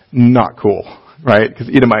 Not cool, right? Because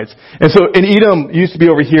Edomites. And Edom used to be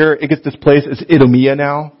over here. It gets displaced. It's Edomia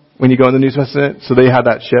now when you go in the New Testament. So they had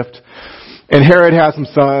that shift. And Herod has some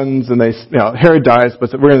sons, and Herod dies, but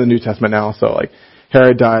we're in the New Testament now, so like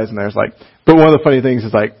Herod dies, and there's like, but one of the funny things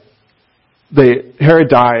is like, Herod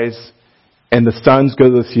dies, and the sons go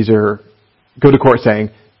to court saying,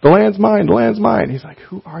 the land's mine, the land's mine. He's like,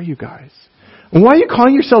 who are you guys? And why are you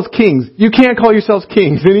calling yourselves kings? You can't call yourselves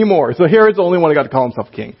kings anymore. So Herod's the only one who got to call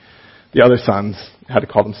himself king. The other sons had to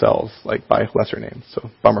call themselves like by lesser names, so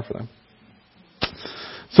bummer for them.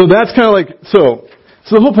 So that's kind of like, so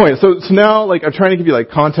the whole point. So now, like, I'm trying to give you like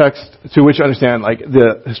context to which you understand like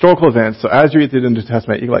the historical events. So as you read through the New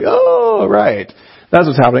Testament, you're like, oh, right, that's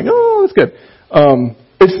what's happening. Oh, that's good.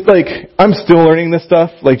 It's like I'm still learning this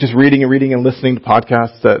stuff, like just reading and listening to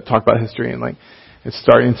podcasts that talk about history, and like it's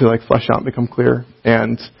starting to like flesh out and become clear.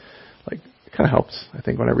 And like it kind of helps, I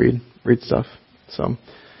think, when I read stuff. So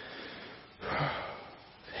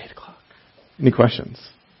 8:00. Any questions?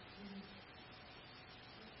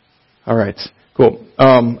 All right. Cool.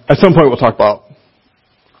 At some point we'll talk about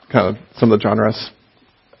kind of some of the genres.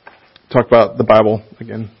 Talk about the Bible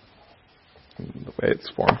again, the way it's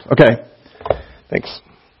formed. Okay. Thanks.